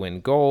favored to win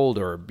gold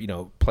or,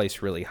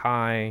 place really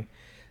high.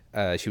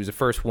 She was the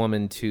first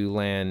woman to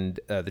land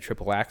the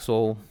triple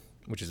axel,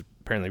 which is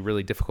apparently a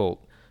really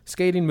difficult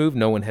skating move.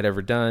 No one had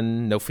ever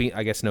done. No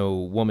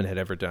woman had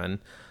ever done.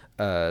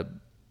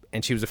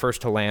 And she was the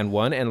first to land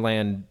one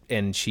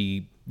and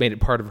she made it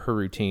part of her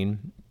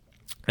routine.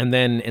 And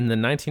then in the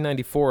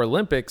 1994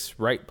 Olympics,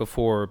 right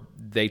before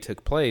they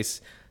took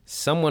place,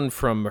 someone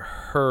from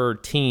her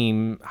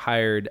team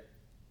hired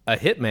a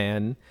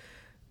hitman,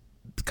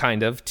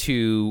 kind of,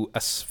 to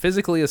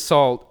physically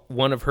assault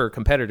one of her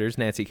competitors,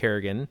 Nancy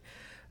Kerrigan.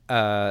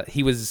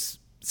 He was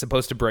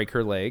supposed to break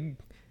her leg.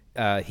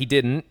 He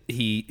didn't.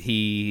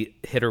 He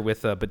hit her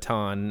with a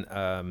baton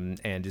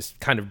and just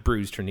kind of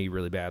bruised her knee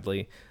really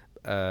badly.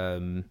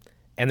 And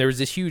there was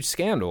this huge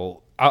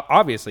scandal,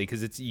 obviously,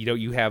 because it's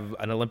you have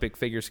an Olympic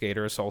figure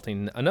skater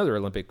assaulting another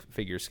Olympic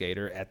figure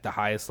skater at the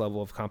highest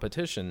level of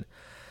competition.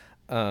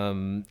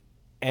 And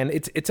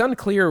it's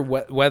unclear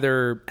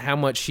whether how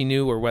much she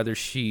knew or whether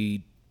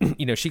she,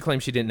 she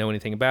claims she didn't know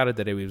anything about it,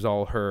 that it was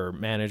all her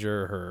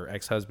manager, her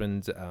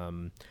ex-husband's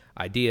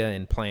idea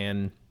and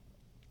plan.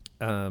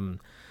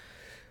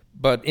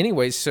 But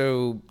anyways,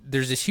 so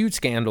there's this huge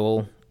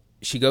scandal.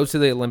 She goes to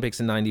the Olympics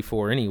in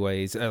 94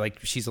 anyways.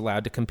 She's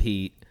allowed to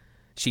compete.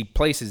 She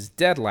places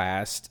dead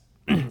last,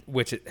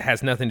 which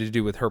has nothing to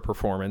do with her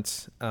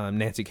performance.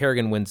 Nancy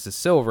Kerrigan wins the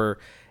silver.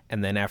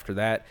 And then after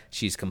that,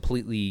 she's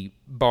completely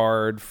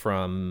barred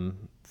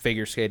from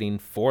figure skating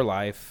for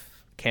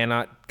life.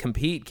 Cannot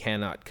compete,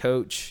 cannot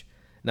coach,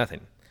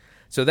 nothing.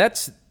 So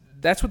that's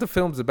what the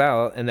film's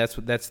about, and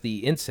that's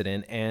the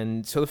incident.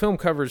 And so the film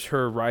covers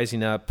her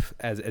rising up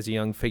as a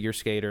young figure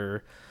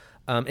skater,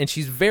 and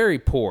she's very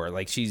poor.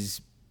 Like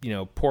she's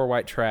poor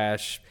white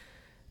trash,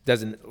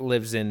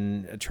 lives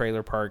in a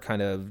trailer park,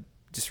 kind of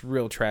just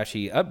real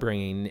trashy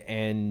upbringing,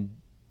 and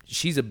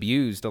she's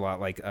abused a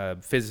lot, like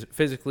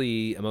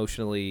physically,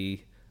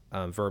 emotionally,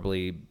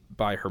 verbally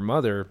by her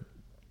mother.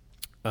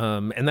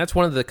 And that's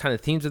one of the kind of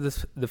themes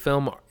of the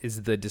film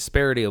is the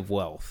disparity of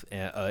wealth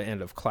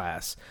and of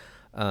class.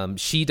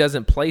 She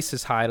doesn't place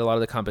as high at a lot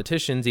of the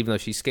competitions, even though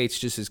she skates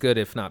just as good,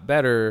 if not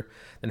better,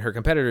 than her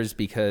competitors,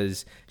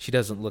 because she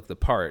doesn't look the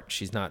part.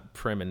 She's not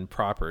prim and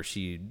proper.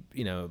 She,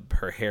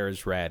 her hair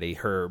is ratty.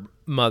 Her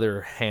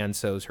mother hand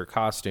sews her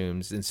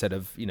costumes instead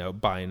of,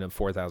 buying a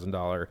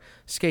 $4,000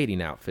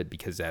 skating outfit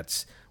because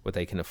that's what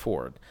they can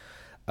afford.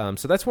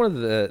 So that's one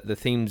of the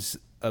themes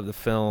of the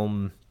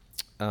film.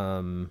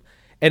 And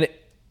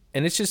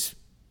it's just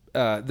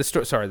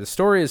the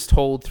story is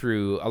told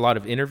through a lot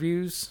of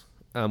interviews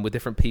with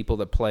different people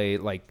that play,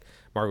 like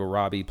Margot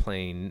Robbie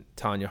playing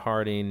Tonya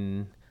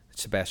Harding,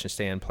 Sebastian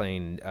Stan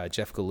playing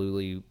Jeff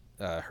Gillooly,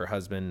 her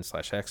husband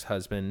 /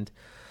 ex-husband.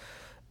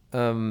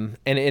 And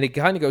it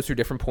kind of goes through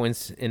different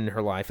points in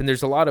her life. And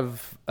there's a lot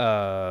of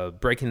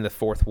breaking the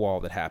fourth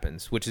wall that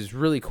happens, which is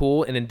really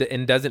cool.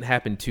 And doesn't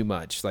happen too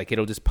much. Like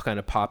it'll just kind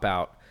of pop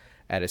out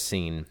at a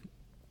scene.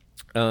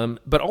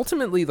 But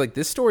ultimately, like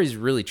this story is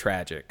really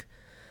tragic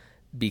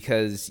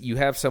because you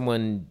have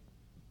someone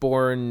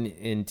born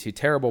into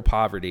terrible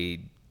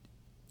poverty.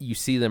 You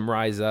see them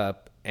rise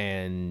up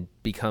and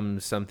become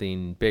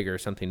something bigger,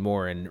 something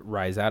more, and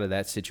rise out of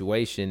that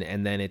situation.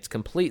 And then it's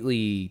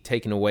completely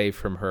taken away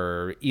from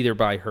her, either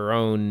by her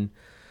own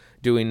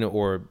doing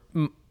or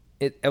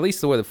at least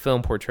the way the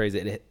film portrays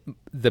it,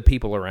 the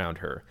people around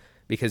her.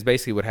 Because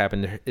basically what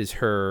happened is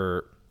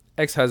her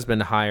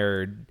ex-husband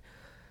hired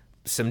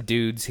some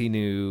dudes he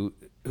knew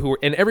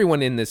and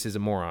everyone in this is a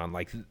moron.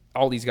 Like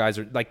all these guys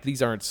are like,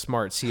 these aren't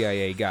smart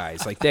CIA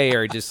guys. Like they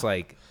are just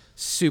like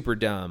super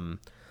dumb.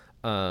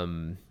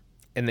 And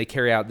they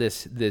carry out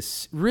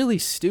this really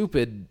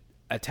stupid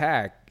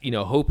attack,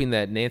 hoping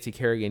that Nancy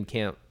Kerrigan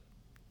can't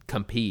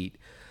compete.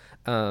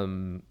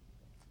 And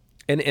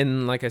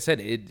like I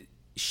said,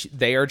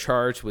 they are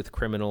charged with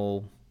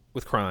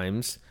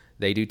crimes.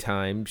 They do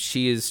time.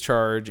 She is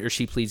charged, or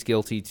she pleads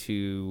guilty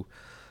to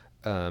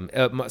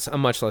a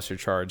much lesser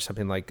charge,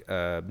 something like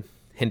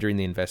hindering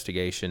the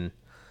investigation.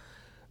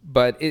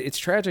 But it's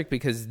tragic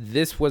because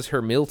this was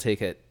her meal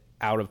ticket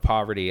out of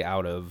poverty,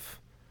 out of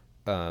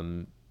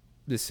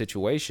this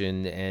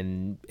situation,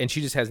 and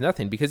she just has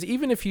nothing, because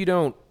even if you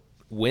don't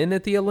win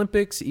at the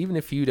Olympics, even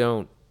if you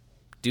don't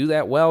do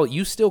that well,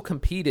 you still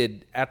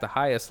competed at the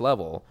highest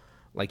level.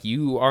 Like,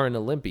 you are an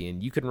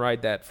Olympian. You can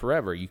ride that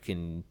forever. You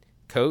can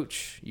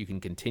coach. You can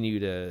continue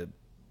to,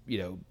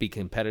 be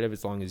competitive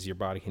as long as your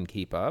body can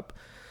keep up.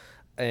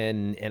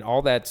 And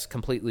all that's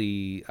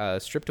completely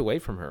stripped away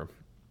from her.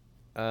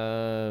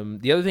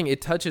 The other thing,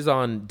 it touches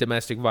on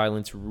domestic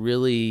violence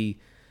really,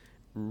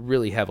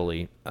 really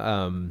heavily,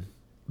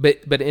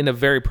 but in a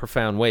very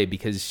profound way,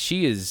 because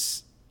she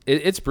is,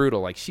 it's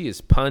brutal. Like, she is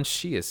punched,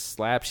 she is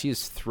slapped, she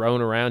is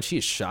thrown around, she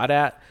is shot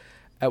at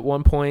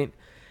one point,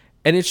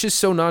 and it's just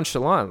so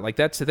nonchalant. Like,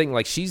 that's the thing.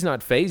 Like, she's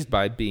not fazed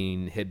by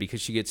being hit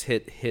because she gets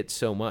hit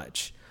so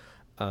much,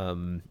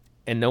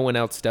 and no one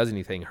else does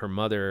anything. Her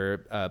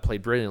mother,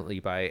 played brilliantly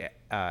by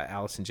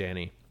Allison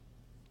Janney.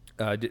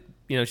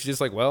 She's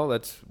just like, well,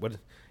 that's what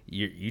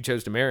you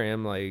chose to marry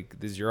him. Like,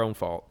 this is your own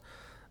fault.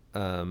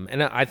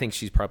 And I think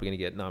she's probably going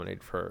to get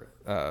nominated for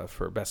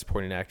Best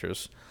Supporting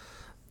Actress.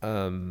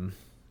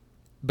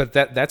 But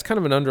that's kind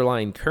of an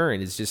underlying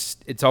current.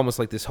 It's almost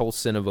like this whole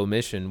sin of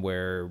omission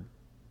where,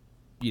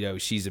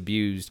 she's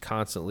abused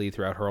constantly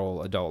throughout her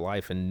whole adult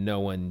life and no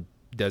one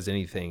does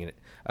anything.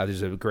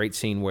 There's a great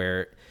scene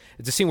where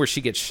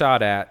she gets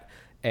shot at,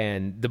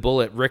 and the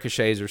bullet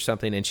ricochets or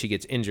something, and she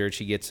gets injured.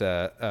 She gets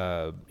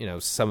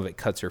some of it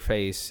cuts her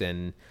face,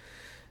 and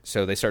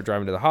so they start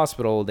driving to the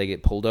hospital. They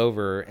get pulled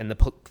over, and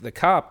the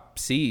cop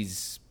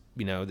sees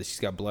that she's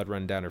got blood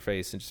running down her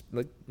face, and just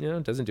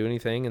doesn't do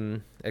anything.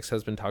 And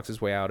ex-husband talks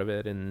his way out of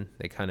it, and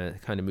they kind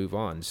of move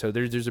on. So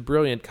there's a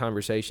brilliant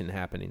conversation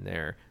happening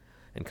there,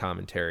 and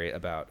commentary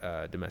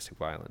about domestic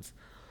violence.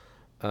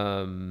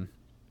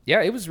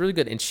 Yeah, it was really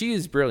good. And she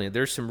is brilliant.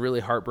 There's some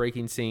really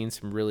heartbreaking scenes,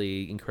 some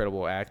really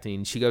incredible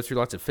acting. She goes through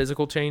lots of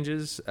physical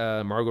changes.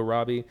 Margot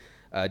Robbie,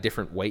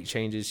 different weight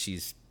changes.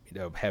 She's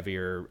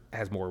heavier,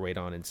 has more weight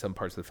on in some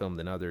parts of the film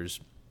than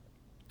others.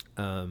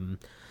 So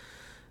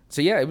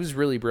yeah, it was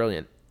really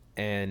brilliant.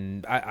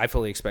 And I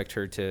fully expect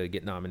her to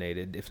get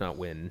nominated, if not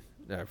win,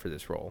 for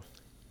this role.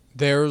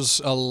 There's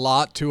a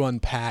lot to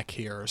unpack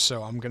here,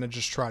 so I'm going to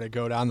just try to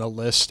go down the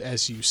list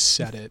as you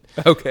said it.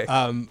 Okay.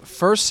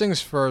 First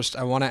things first,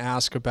 I want to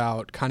ask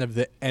about kind of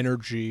the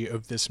energy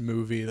of this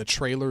movie. The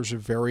trailers are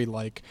very,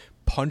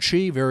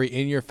 punchy, very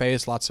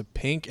in-your-face, lots of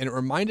pink, and it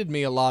reminded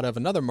me a lot of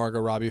another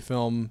Margot Robbie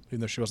film, even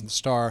though she wasn't the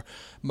star,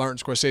 Martin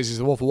Scorsese's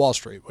The Wolf of Wall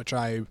Street, which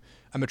I'm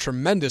a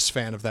tremendous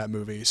fan of that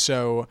movie.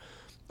 So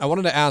I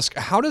wanted to ask,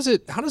 how does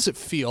it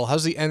feel?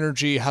 How's the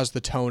energy? How's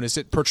the tone? Is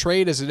it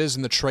portrayed as it is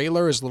in the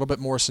trailer? Is it a little bit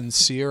more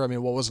sincere? I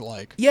mean, what was it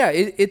like? Yeah,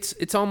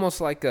 it's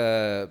almost like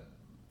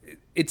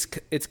it's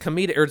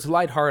comedic, or it's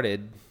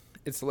lighthearted.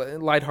 It's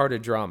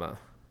lighthearted drama.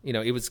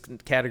 It was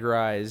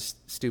categorized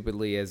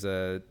stupidly as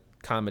a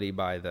comedy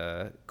by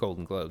the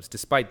Golden Globes,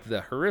 despite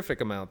the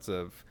horrific amounts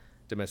of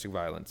domestic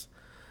violence.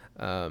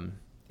 Yeah,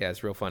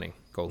 it's real funny.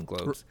 Golden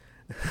Globes.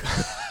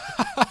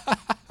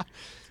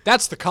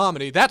 That's the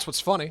comedy. That's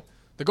what's funny.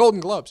 The Golden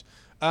Globes.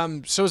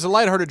 So as a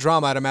lighthearted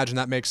drama, I'd imagine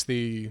that makes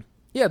the...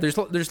 Yeah,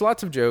 there's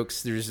lots of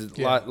jokes. There's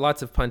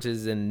lots of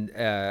punches, and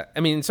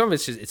some of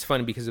it's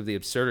funny because of the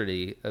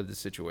absurdity of the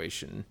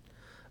situation,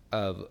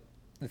 of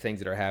the things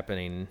that are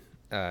happening,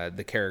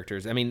 the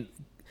characters.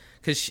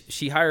 Because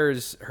she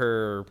hires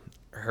her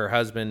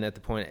husband at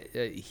the point.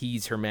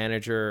 He's her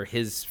manager.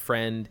 His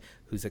friend,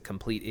 who's a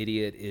complete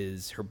idiot,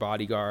 is her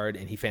bodyguard,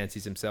 and he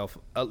fancies himself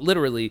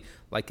literally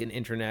like an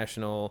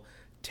international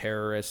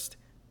terrorist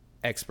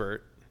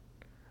expert.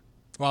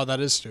 Wow, that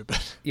is stupid.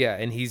 Yeah,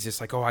 and he's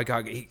just like, oh, I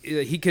got...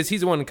 Because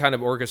he's the one who kind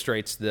of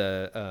orchestrates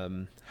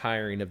the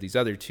hiring of these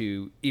other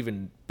two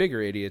even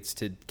bigger idiots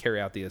to carry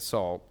out the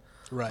assault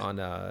on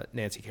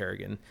Nancy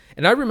Kerrigan.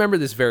 And I remember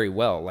this very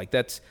well.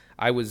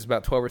 I was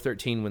about 12 or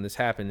 13 when this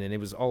happened, and it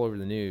was all over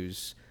the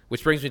news,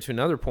 which brings me to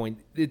another point.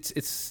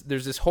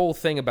 There's this whole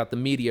thing about the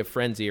media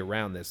frenzy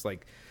around this.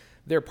 Like,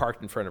 they're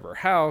parked in front of her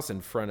house,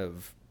 in front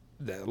of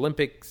the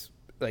Olympics.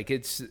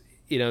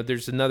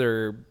 There's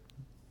another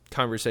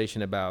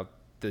conversation about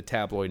the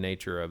tabloid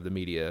nature of the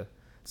media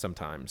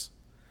sometimes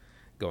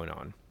going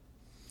on.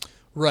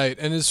 Right.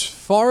 And as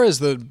far as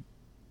the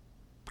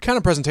kind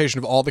of presentation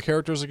of all the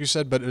characters, like you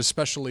said, but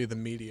especially the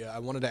media, I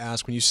wanted to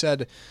ask, when you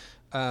said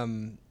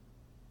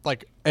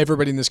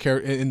everybody in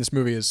this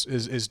movie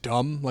is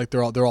dumb, like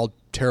they're all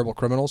terrible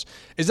criminals,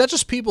 is that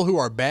just people who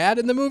are bad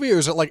in the movie, or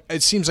is it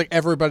it seems like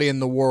everybody in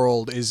the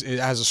world has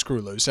a screw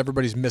loose,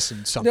 everybody's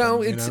missing something?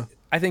 No,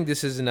 I think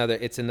this is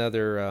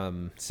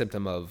another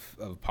symptom of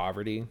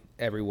poverty.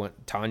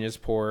 Tonya's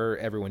poor,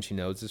 everyone she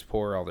knows is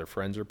poor, all their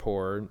friends are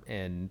poor,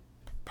 and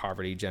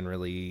poverty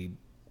generally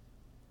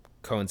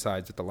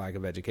coincides with the lack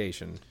of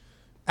education.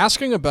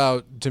 Asking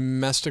about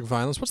domestic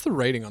violence, what's the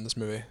rating on this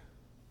movie?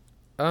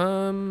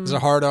 Is it a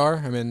hard R?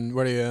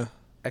 What do you...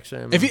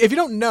 Actually, if you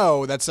don't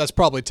know, that's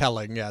probably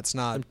telling. Yeah, it's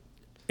not...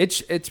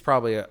 It's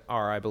probably a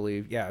R, I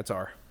believe. Yeah, it's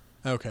R.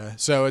 Okay,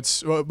 so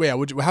it's... Well, yeah,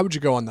 how would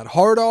you go on that?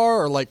 Hard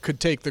R, or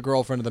could take the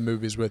girlfriend to the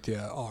movies with you?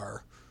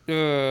 R?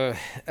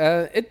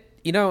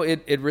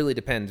 It really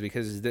depends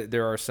because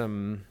there are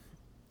some.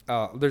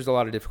 There's a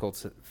lot of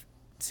difficult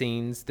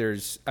scenes.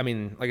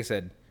 Like I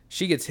said,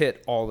 she gets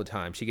hit all the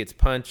time. She gets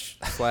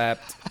punched,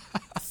 slapped,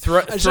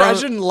 I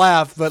shouldn't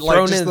laugh, but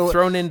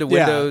thrown into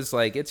windows.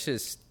 Like it's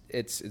just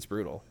it's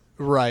brutal.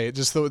 Right,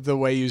 just the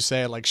way you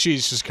say it, like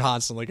she's just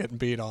constantly getting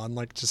beat on.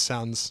 Like just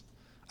sounds.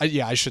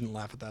 I shouldn't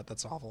laugh at that.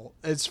 That's awful.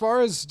 As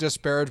far as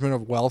disparagement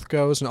of wealth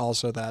goes, and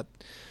also that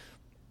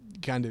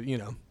kind of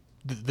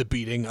the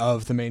beating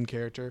of the main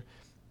character.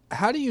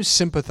 How do you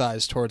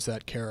sympathize towards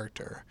that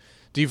character?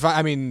 Do you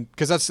find,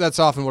 because that's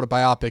often what a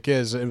biopic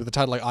is, and with the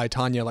title like I,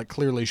 Tonya, like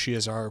clearly she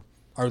is our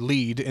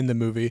lead in the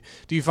movie.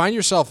 Do you find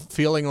yourself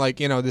feeling like,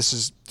 this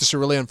is just a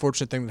really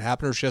unfortunate thing that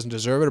happened or she doesn't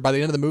deserve it? Or by the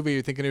end of the movie,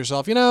 you're thinking to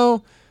yourself,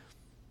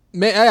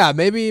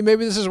 maybe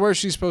this is where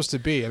she's supposed to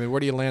be. I mean, where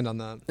do you land on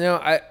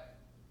that?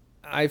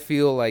 I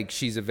feel like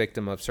she's a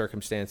victim of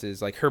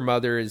circumstances. Like her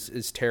mother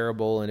is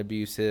terrible and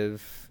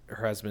abusive.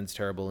 Her husband's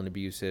terrible and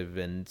abusive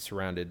and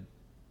surrounded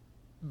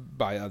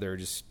by other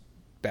just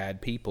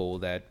bad people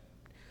that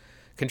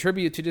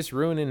contribute to just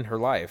ruining her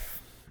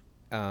life.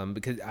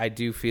 Because I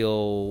do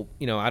feel,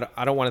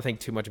 I don't want to think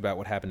too much about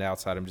what happened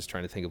outside. I'm just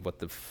trying to think of what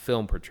the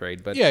film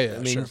portrayed. But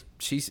sure.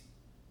 She's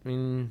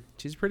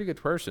a pretty good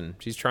person.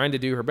 She's trying to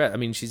do her best. I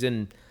mean, she's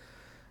in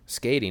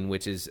skating,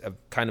 which is a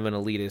kind of an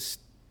elitist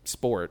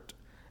sport.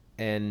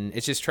 And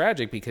it's just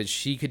tragic because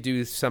she could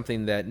do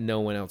something that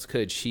no one else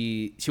could.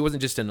 She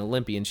wasn't just an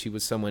Olympian. She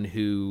was someone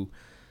who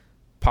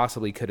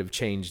possibly could have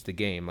changed the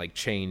game, like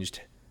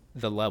raised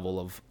the level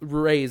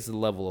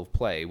of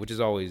play, which is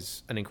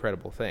always an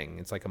incredible thing.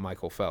 It's like a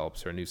Michael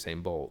Phelps or a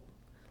Usain Bolt.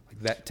 Like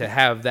that, to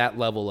have that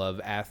level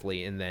of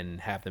athlete and then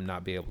have them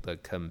not be able to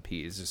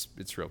compete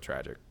it's real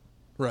tragic.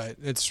 Right.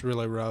 It's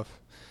really rough.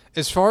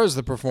 As far as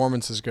the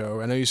performances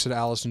go, I know you said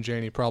Allison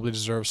Janney probably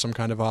deserves some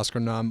kind of Oscar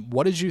nom.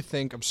 What did you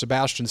think of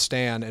Sebastian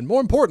Stan and, more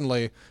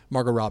importantly,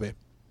 Margot Robbie?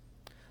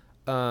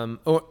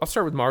 I'll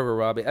start with Margot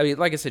Robbie. I mean,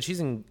 like I said, she's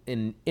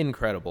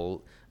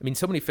incredible. I mean,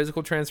 so many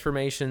physical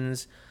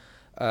transformations.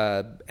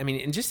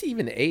 And just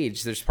even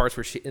age. There's parts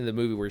where in the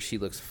movie where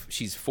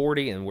she's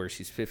 40 and where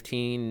she's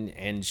 15,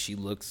 and she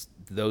looks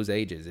those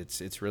ages.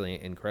 It's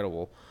really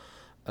incredible.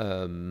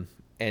 And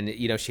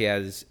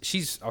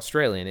she's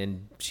Australian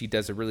and she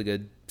does a really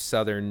good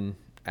Southern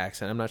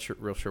accent. I'm not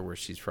real sure where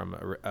she's from.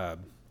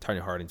 Tonya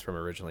Harding's from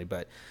originally,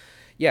 but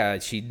yeah,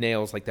 she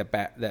nails like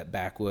that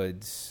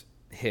backwoods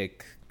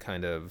hick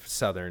kind of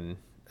Southern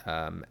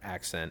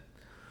accent.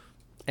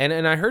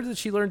 And I heard that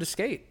she learned to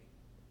skate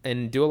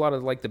and do a lot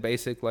of like the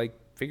basic like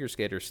figure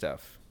skater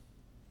stuff.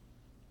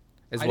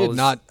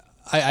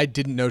 I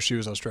didn't know she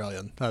was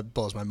Australian. That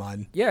blows my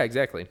mind. Yeah,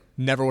 exactly.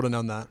 Never would have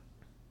known that.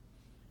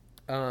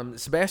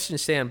 Sebastian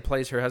Stan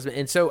plays her husband,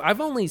 and so I've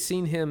only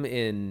seen him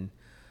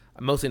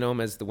I mostly know him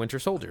as the Winter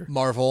Soldier.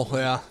 Marvel,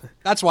 yeah.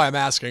 That's why I'm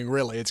asking,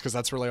 really. It's because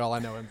that's really all I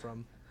know him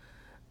from.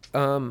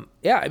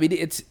 I mean,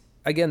 it's,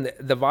 again,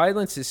 the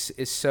violence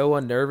is so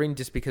unnerving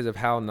just because of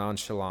how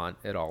nonchalant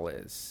it all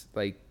is.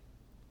 Like,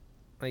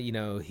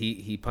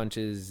 he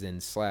punches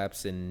and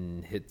slaps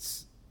and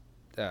hits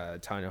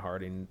Tonya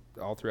Harding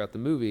all throughout the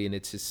movie, and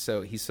it's just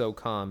he's so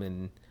calm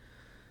and,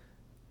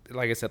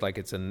 like I said, like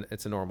it's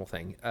a normal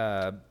thing.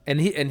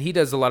 And he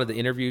does a lot of the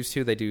interviews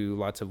too. They do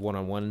lots of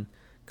one-on-one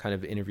kind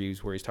of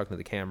interviews where he's talking to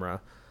the camera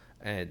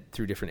and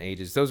through different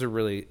ages. Those are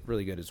really,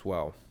 really good as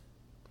well.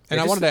 And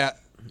I wanted to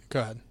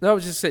go ahead. No, I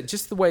was just saying,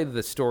 just the way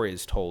the story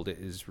is told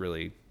is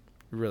really,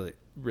 really,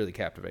 really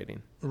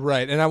captivating.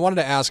 Right. And I wanted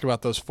to ask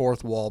about those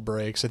fourth wall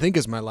breaks, I think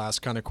is my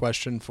last kind of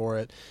question for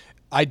it.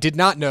 I did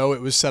not know it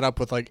was set up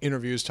with like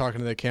interviews talking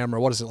to the camera.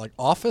 What is it, like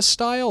Office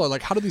style, or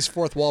like how do these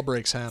fourth wall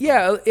breaks happen?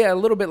 Yeah, a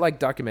little bit like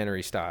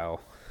documentary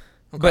style.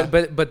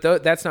 Okay. But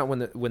that's not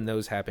when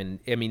those happen.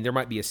 I mean, there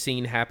might be a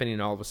scene happening,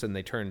 and all of a sudden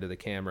they turn to the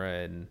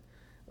camera and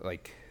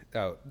like,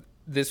 oh,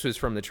 this was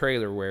from the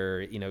trailer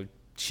where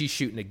she's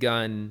shooting a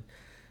gun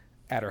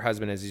at her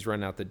husband as he's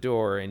running out the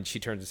door, and she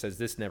turns and says,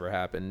 "This never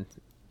happened."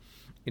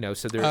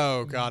 So there.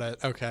 Oh, got it.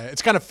 Okay,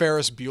 it's kind of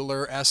Ferris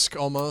Bueller-esque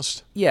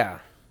almost. Yeah.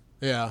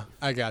 Yeah,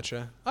 I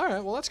gotcha. All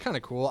right, well, that's kind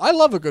of cool. I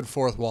love a good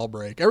fourth wall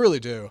break. I really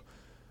do.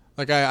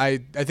 Like, I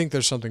think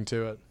there's something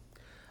to it.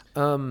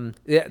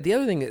 The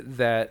other thing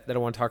that I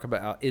want to talk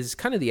about is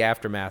kind of the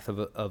aftermath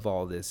of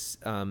all this.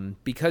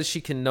 Because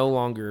she can no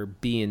longer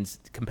be in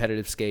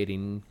competitive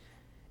skating,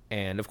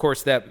 and, of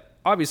course, that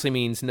obviously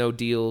means no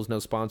deals, no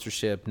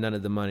sponsorship, none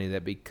of the money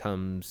that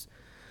becomes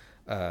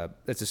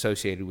that's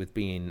associated with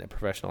being a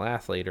professional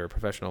athlete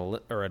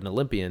or an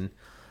Olympian.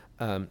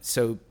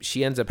 So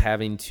she ends up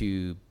having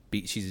to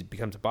she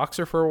becomes a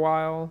boxer for a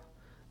while.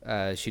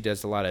 She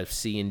does a lot of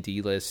C and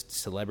D list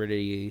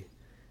celebrity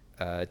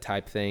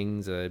type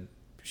things.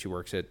 She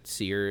works at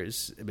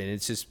Sears. I mean,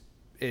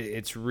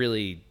 it's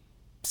really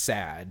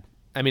sad.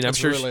 I mean, I'm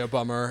sure it's really a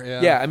bummer.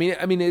 Yeah. Yeah.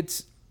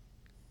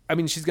 I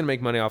mean, she's gonna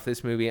make money off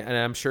this movie, and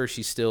I'm sure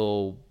she's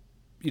still,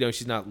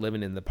 she's not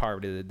living in the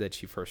poverty that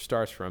she first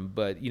starts from.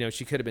 But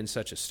she could have been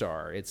such a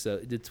star.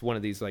 It's one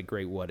of these like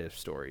great what if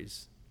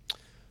stories.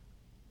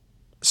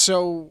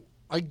 So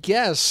I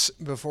guess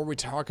before we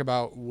talk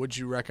about would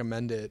you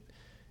recommend it,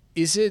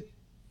 is it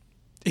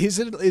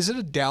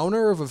a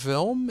downer of a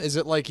film? Is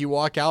it like you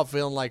walk out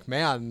feeling like,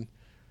 man,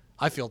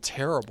 I feel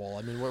terrible?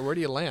 I mean, where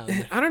do you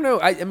land? I don't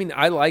know. I mean,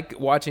 I like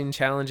watching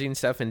challenging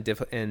stuff and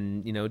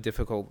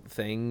difficult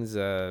things.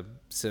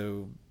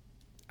 So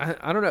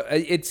I don't know.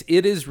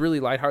 It is really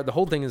lighthearted. The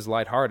whole thing is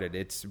lighthearted.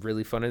 It's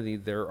really funny.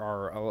 There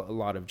are a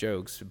lot of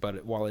jokes,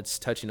 but while it's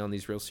touching on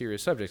these real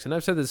serious subjects, and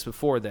I've said this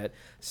before, that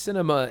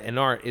cinema and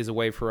art is a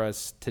way for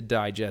us to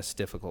digest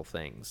difficult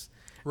things,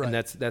 right. And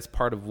that's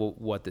part of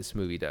what this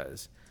movie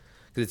does,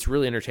 because it's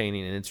really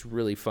entertaining and it's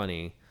really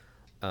funny.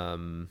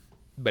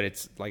 But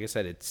it's, like I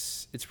said,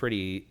 it's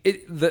pretty.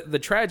 The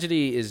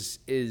tragedy is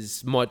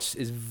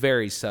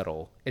very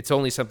subtle. It's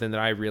only something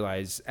that I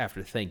realize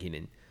after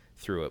thinking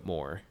through it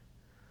more.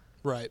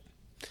 Right.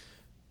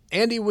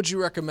 Andy, would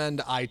you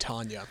recommend I,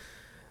 Tonya?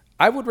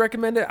 I would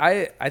recommend it.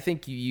 I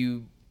think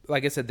you,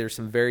 like I said, there's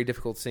some very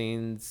difficult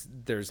scenes.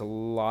 There's a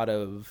lot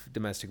of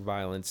domestic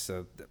violence.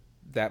 So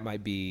that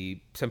might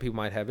be, some people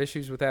might have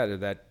issues with that, or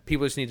that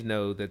people just need to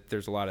know that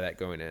there's a lot of that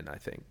going in, I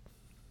think.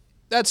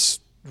 That's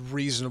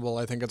reasonable.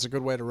 I think it's a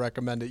good way to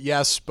recommend it.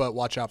 Yes, but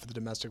watch out for the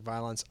domestic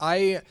violence.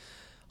 This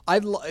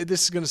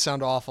is going to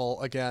sound awful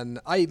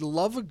again. I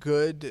love a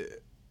good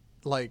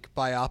like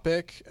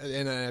biopic,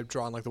 and I've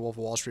drawn like The Wolf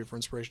of Wall Street for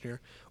inspiration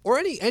here, or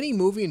any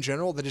movie in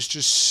general that is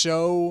just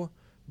so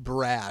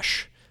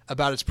brash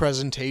about its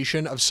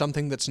presentation of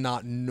something that's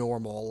not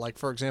normal. Like,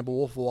 for example,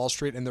 Wolf of Wall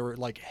Street, and there were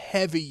like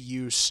heavy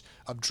use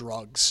of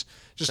drugs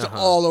just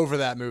all over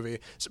that movie.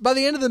 So by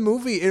the end of the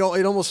movie, it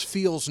almost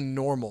feels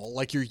normal,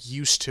 like you're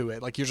used to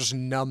it, like you're just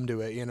numb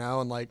to it, you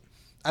know? And like,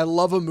 I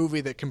love a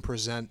movie that can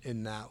present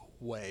in that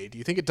way. Do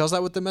you think it does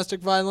that with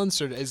domestic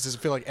violence, or does it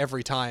feel like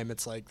every time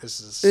it's like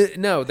this is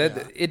it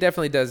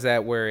definitely does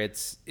that, where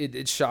it's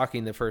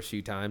shocking the first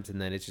few times,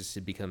 and then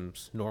it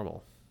becomes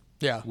normal.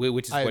 Yeah,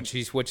 which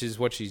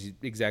is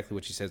exactly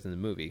what she says in the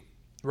movie.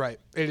 Right.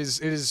 It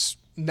is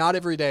not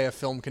every day a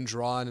film can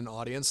draw in an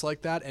audience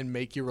like that and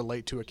make you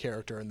relate to a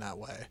character in that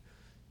way.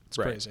 It's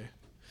crazy.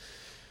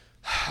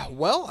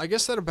 Well, I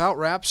guess that about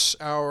wraps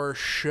our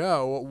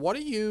show. What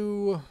are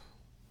you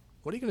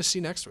going to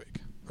see next week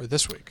or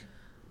this week?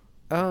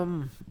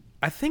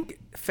 I think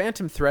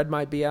Phantom Thread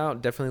might be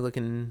out. Definitely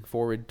looking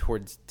forward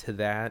to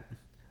that.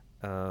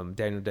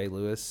 Daniel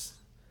Day-Lewis.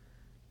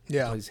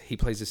 Yeah, he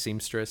plays a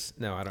seamstress.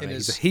 No, I don't know.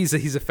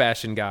 He's a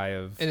fashion guy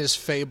in his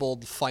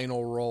fabled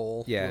final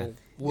role. Yeah,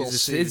 we'll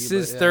see. It's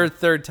his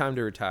third time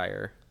to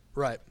retire.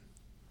 Right.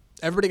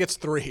 Everybody gets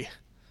 3.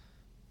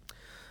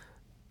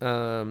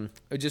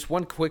 Just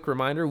one quick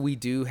reminder: we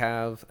do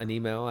have an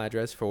email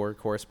address for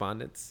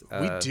correspondence.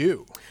 We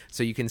do.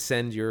 So you can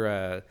send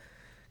your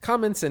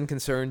comments and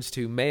concerns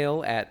to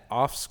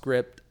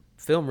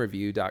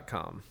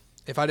mail@offscriptfilmreview.com.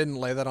 If I didn't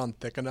lay that on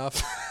thick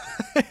enough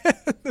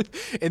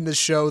in the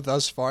show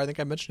thus far, I think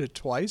I mentioned it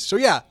twice. So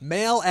yeah,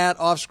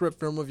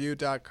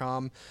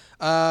 mail@offscriptfilmreview.com.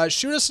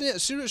 Shoot us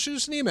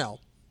an email.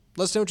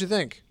 Let us know what you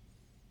think.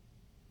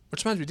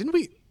 Which reminds me, didn't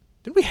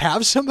we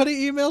have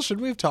somebody email?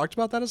 Shouldn't we have talked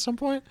about that at some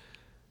point?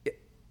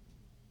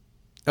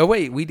 Oh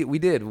wait, we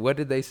did. What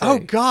did they say? Oh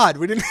God,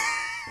 we didn't.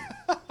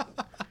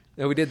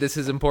 No, we did. This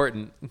is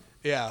important.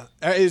 Yeah.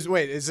 Is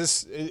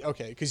this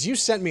okay? Because you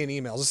sent me an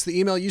email. Is this the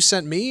email you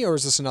sent me, or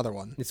is this another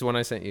one? It's the one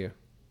I sent you.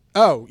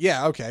 Oh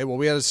yeah. Okay. Well,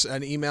 we had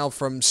an email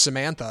from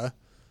Samantha,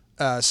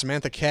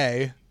 Samantha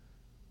K.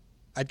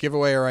 I'd give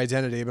away her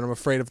identity, but I'm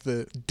afraid of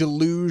the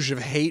deluge of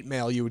hate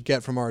mail you would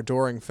get from our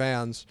adoring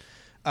fans,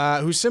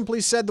 who simply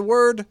said the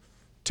word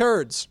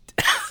turds.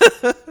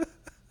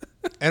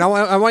 And I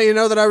want you to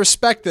know that I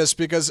respect this,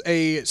 because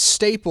a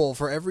staple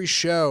for every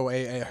show,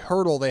 a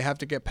hurdle they have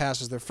to get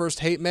past, is their first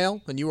hate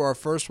mail, and you are our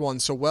first one.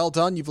 So well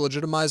done. You've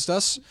legitimized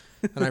us,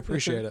 and I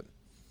appreciate it.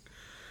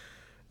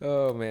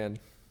 Oh, man.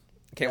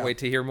 Can't wait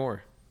to hear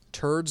more.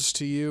 Turds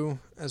to you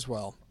as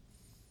well.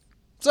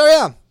 So,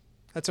 yeah,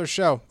 that's our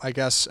show, I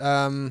guess.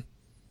 From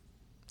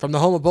the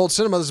home of Bold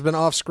Cinema, this has been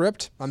Off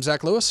Script. I'm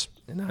Zach Lewis.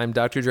 And I'm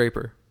Dr.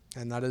 Draper.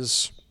 And that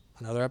is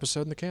another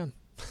episode in the can.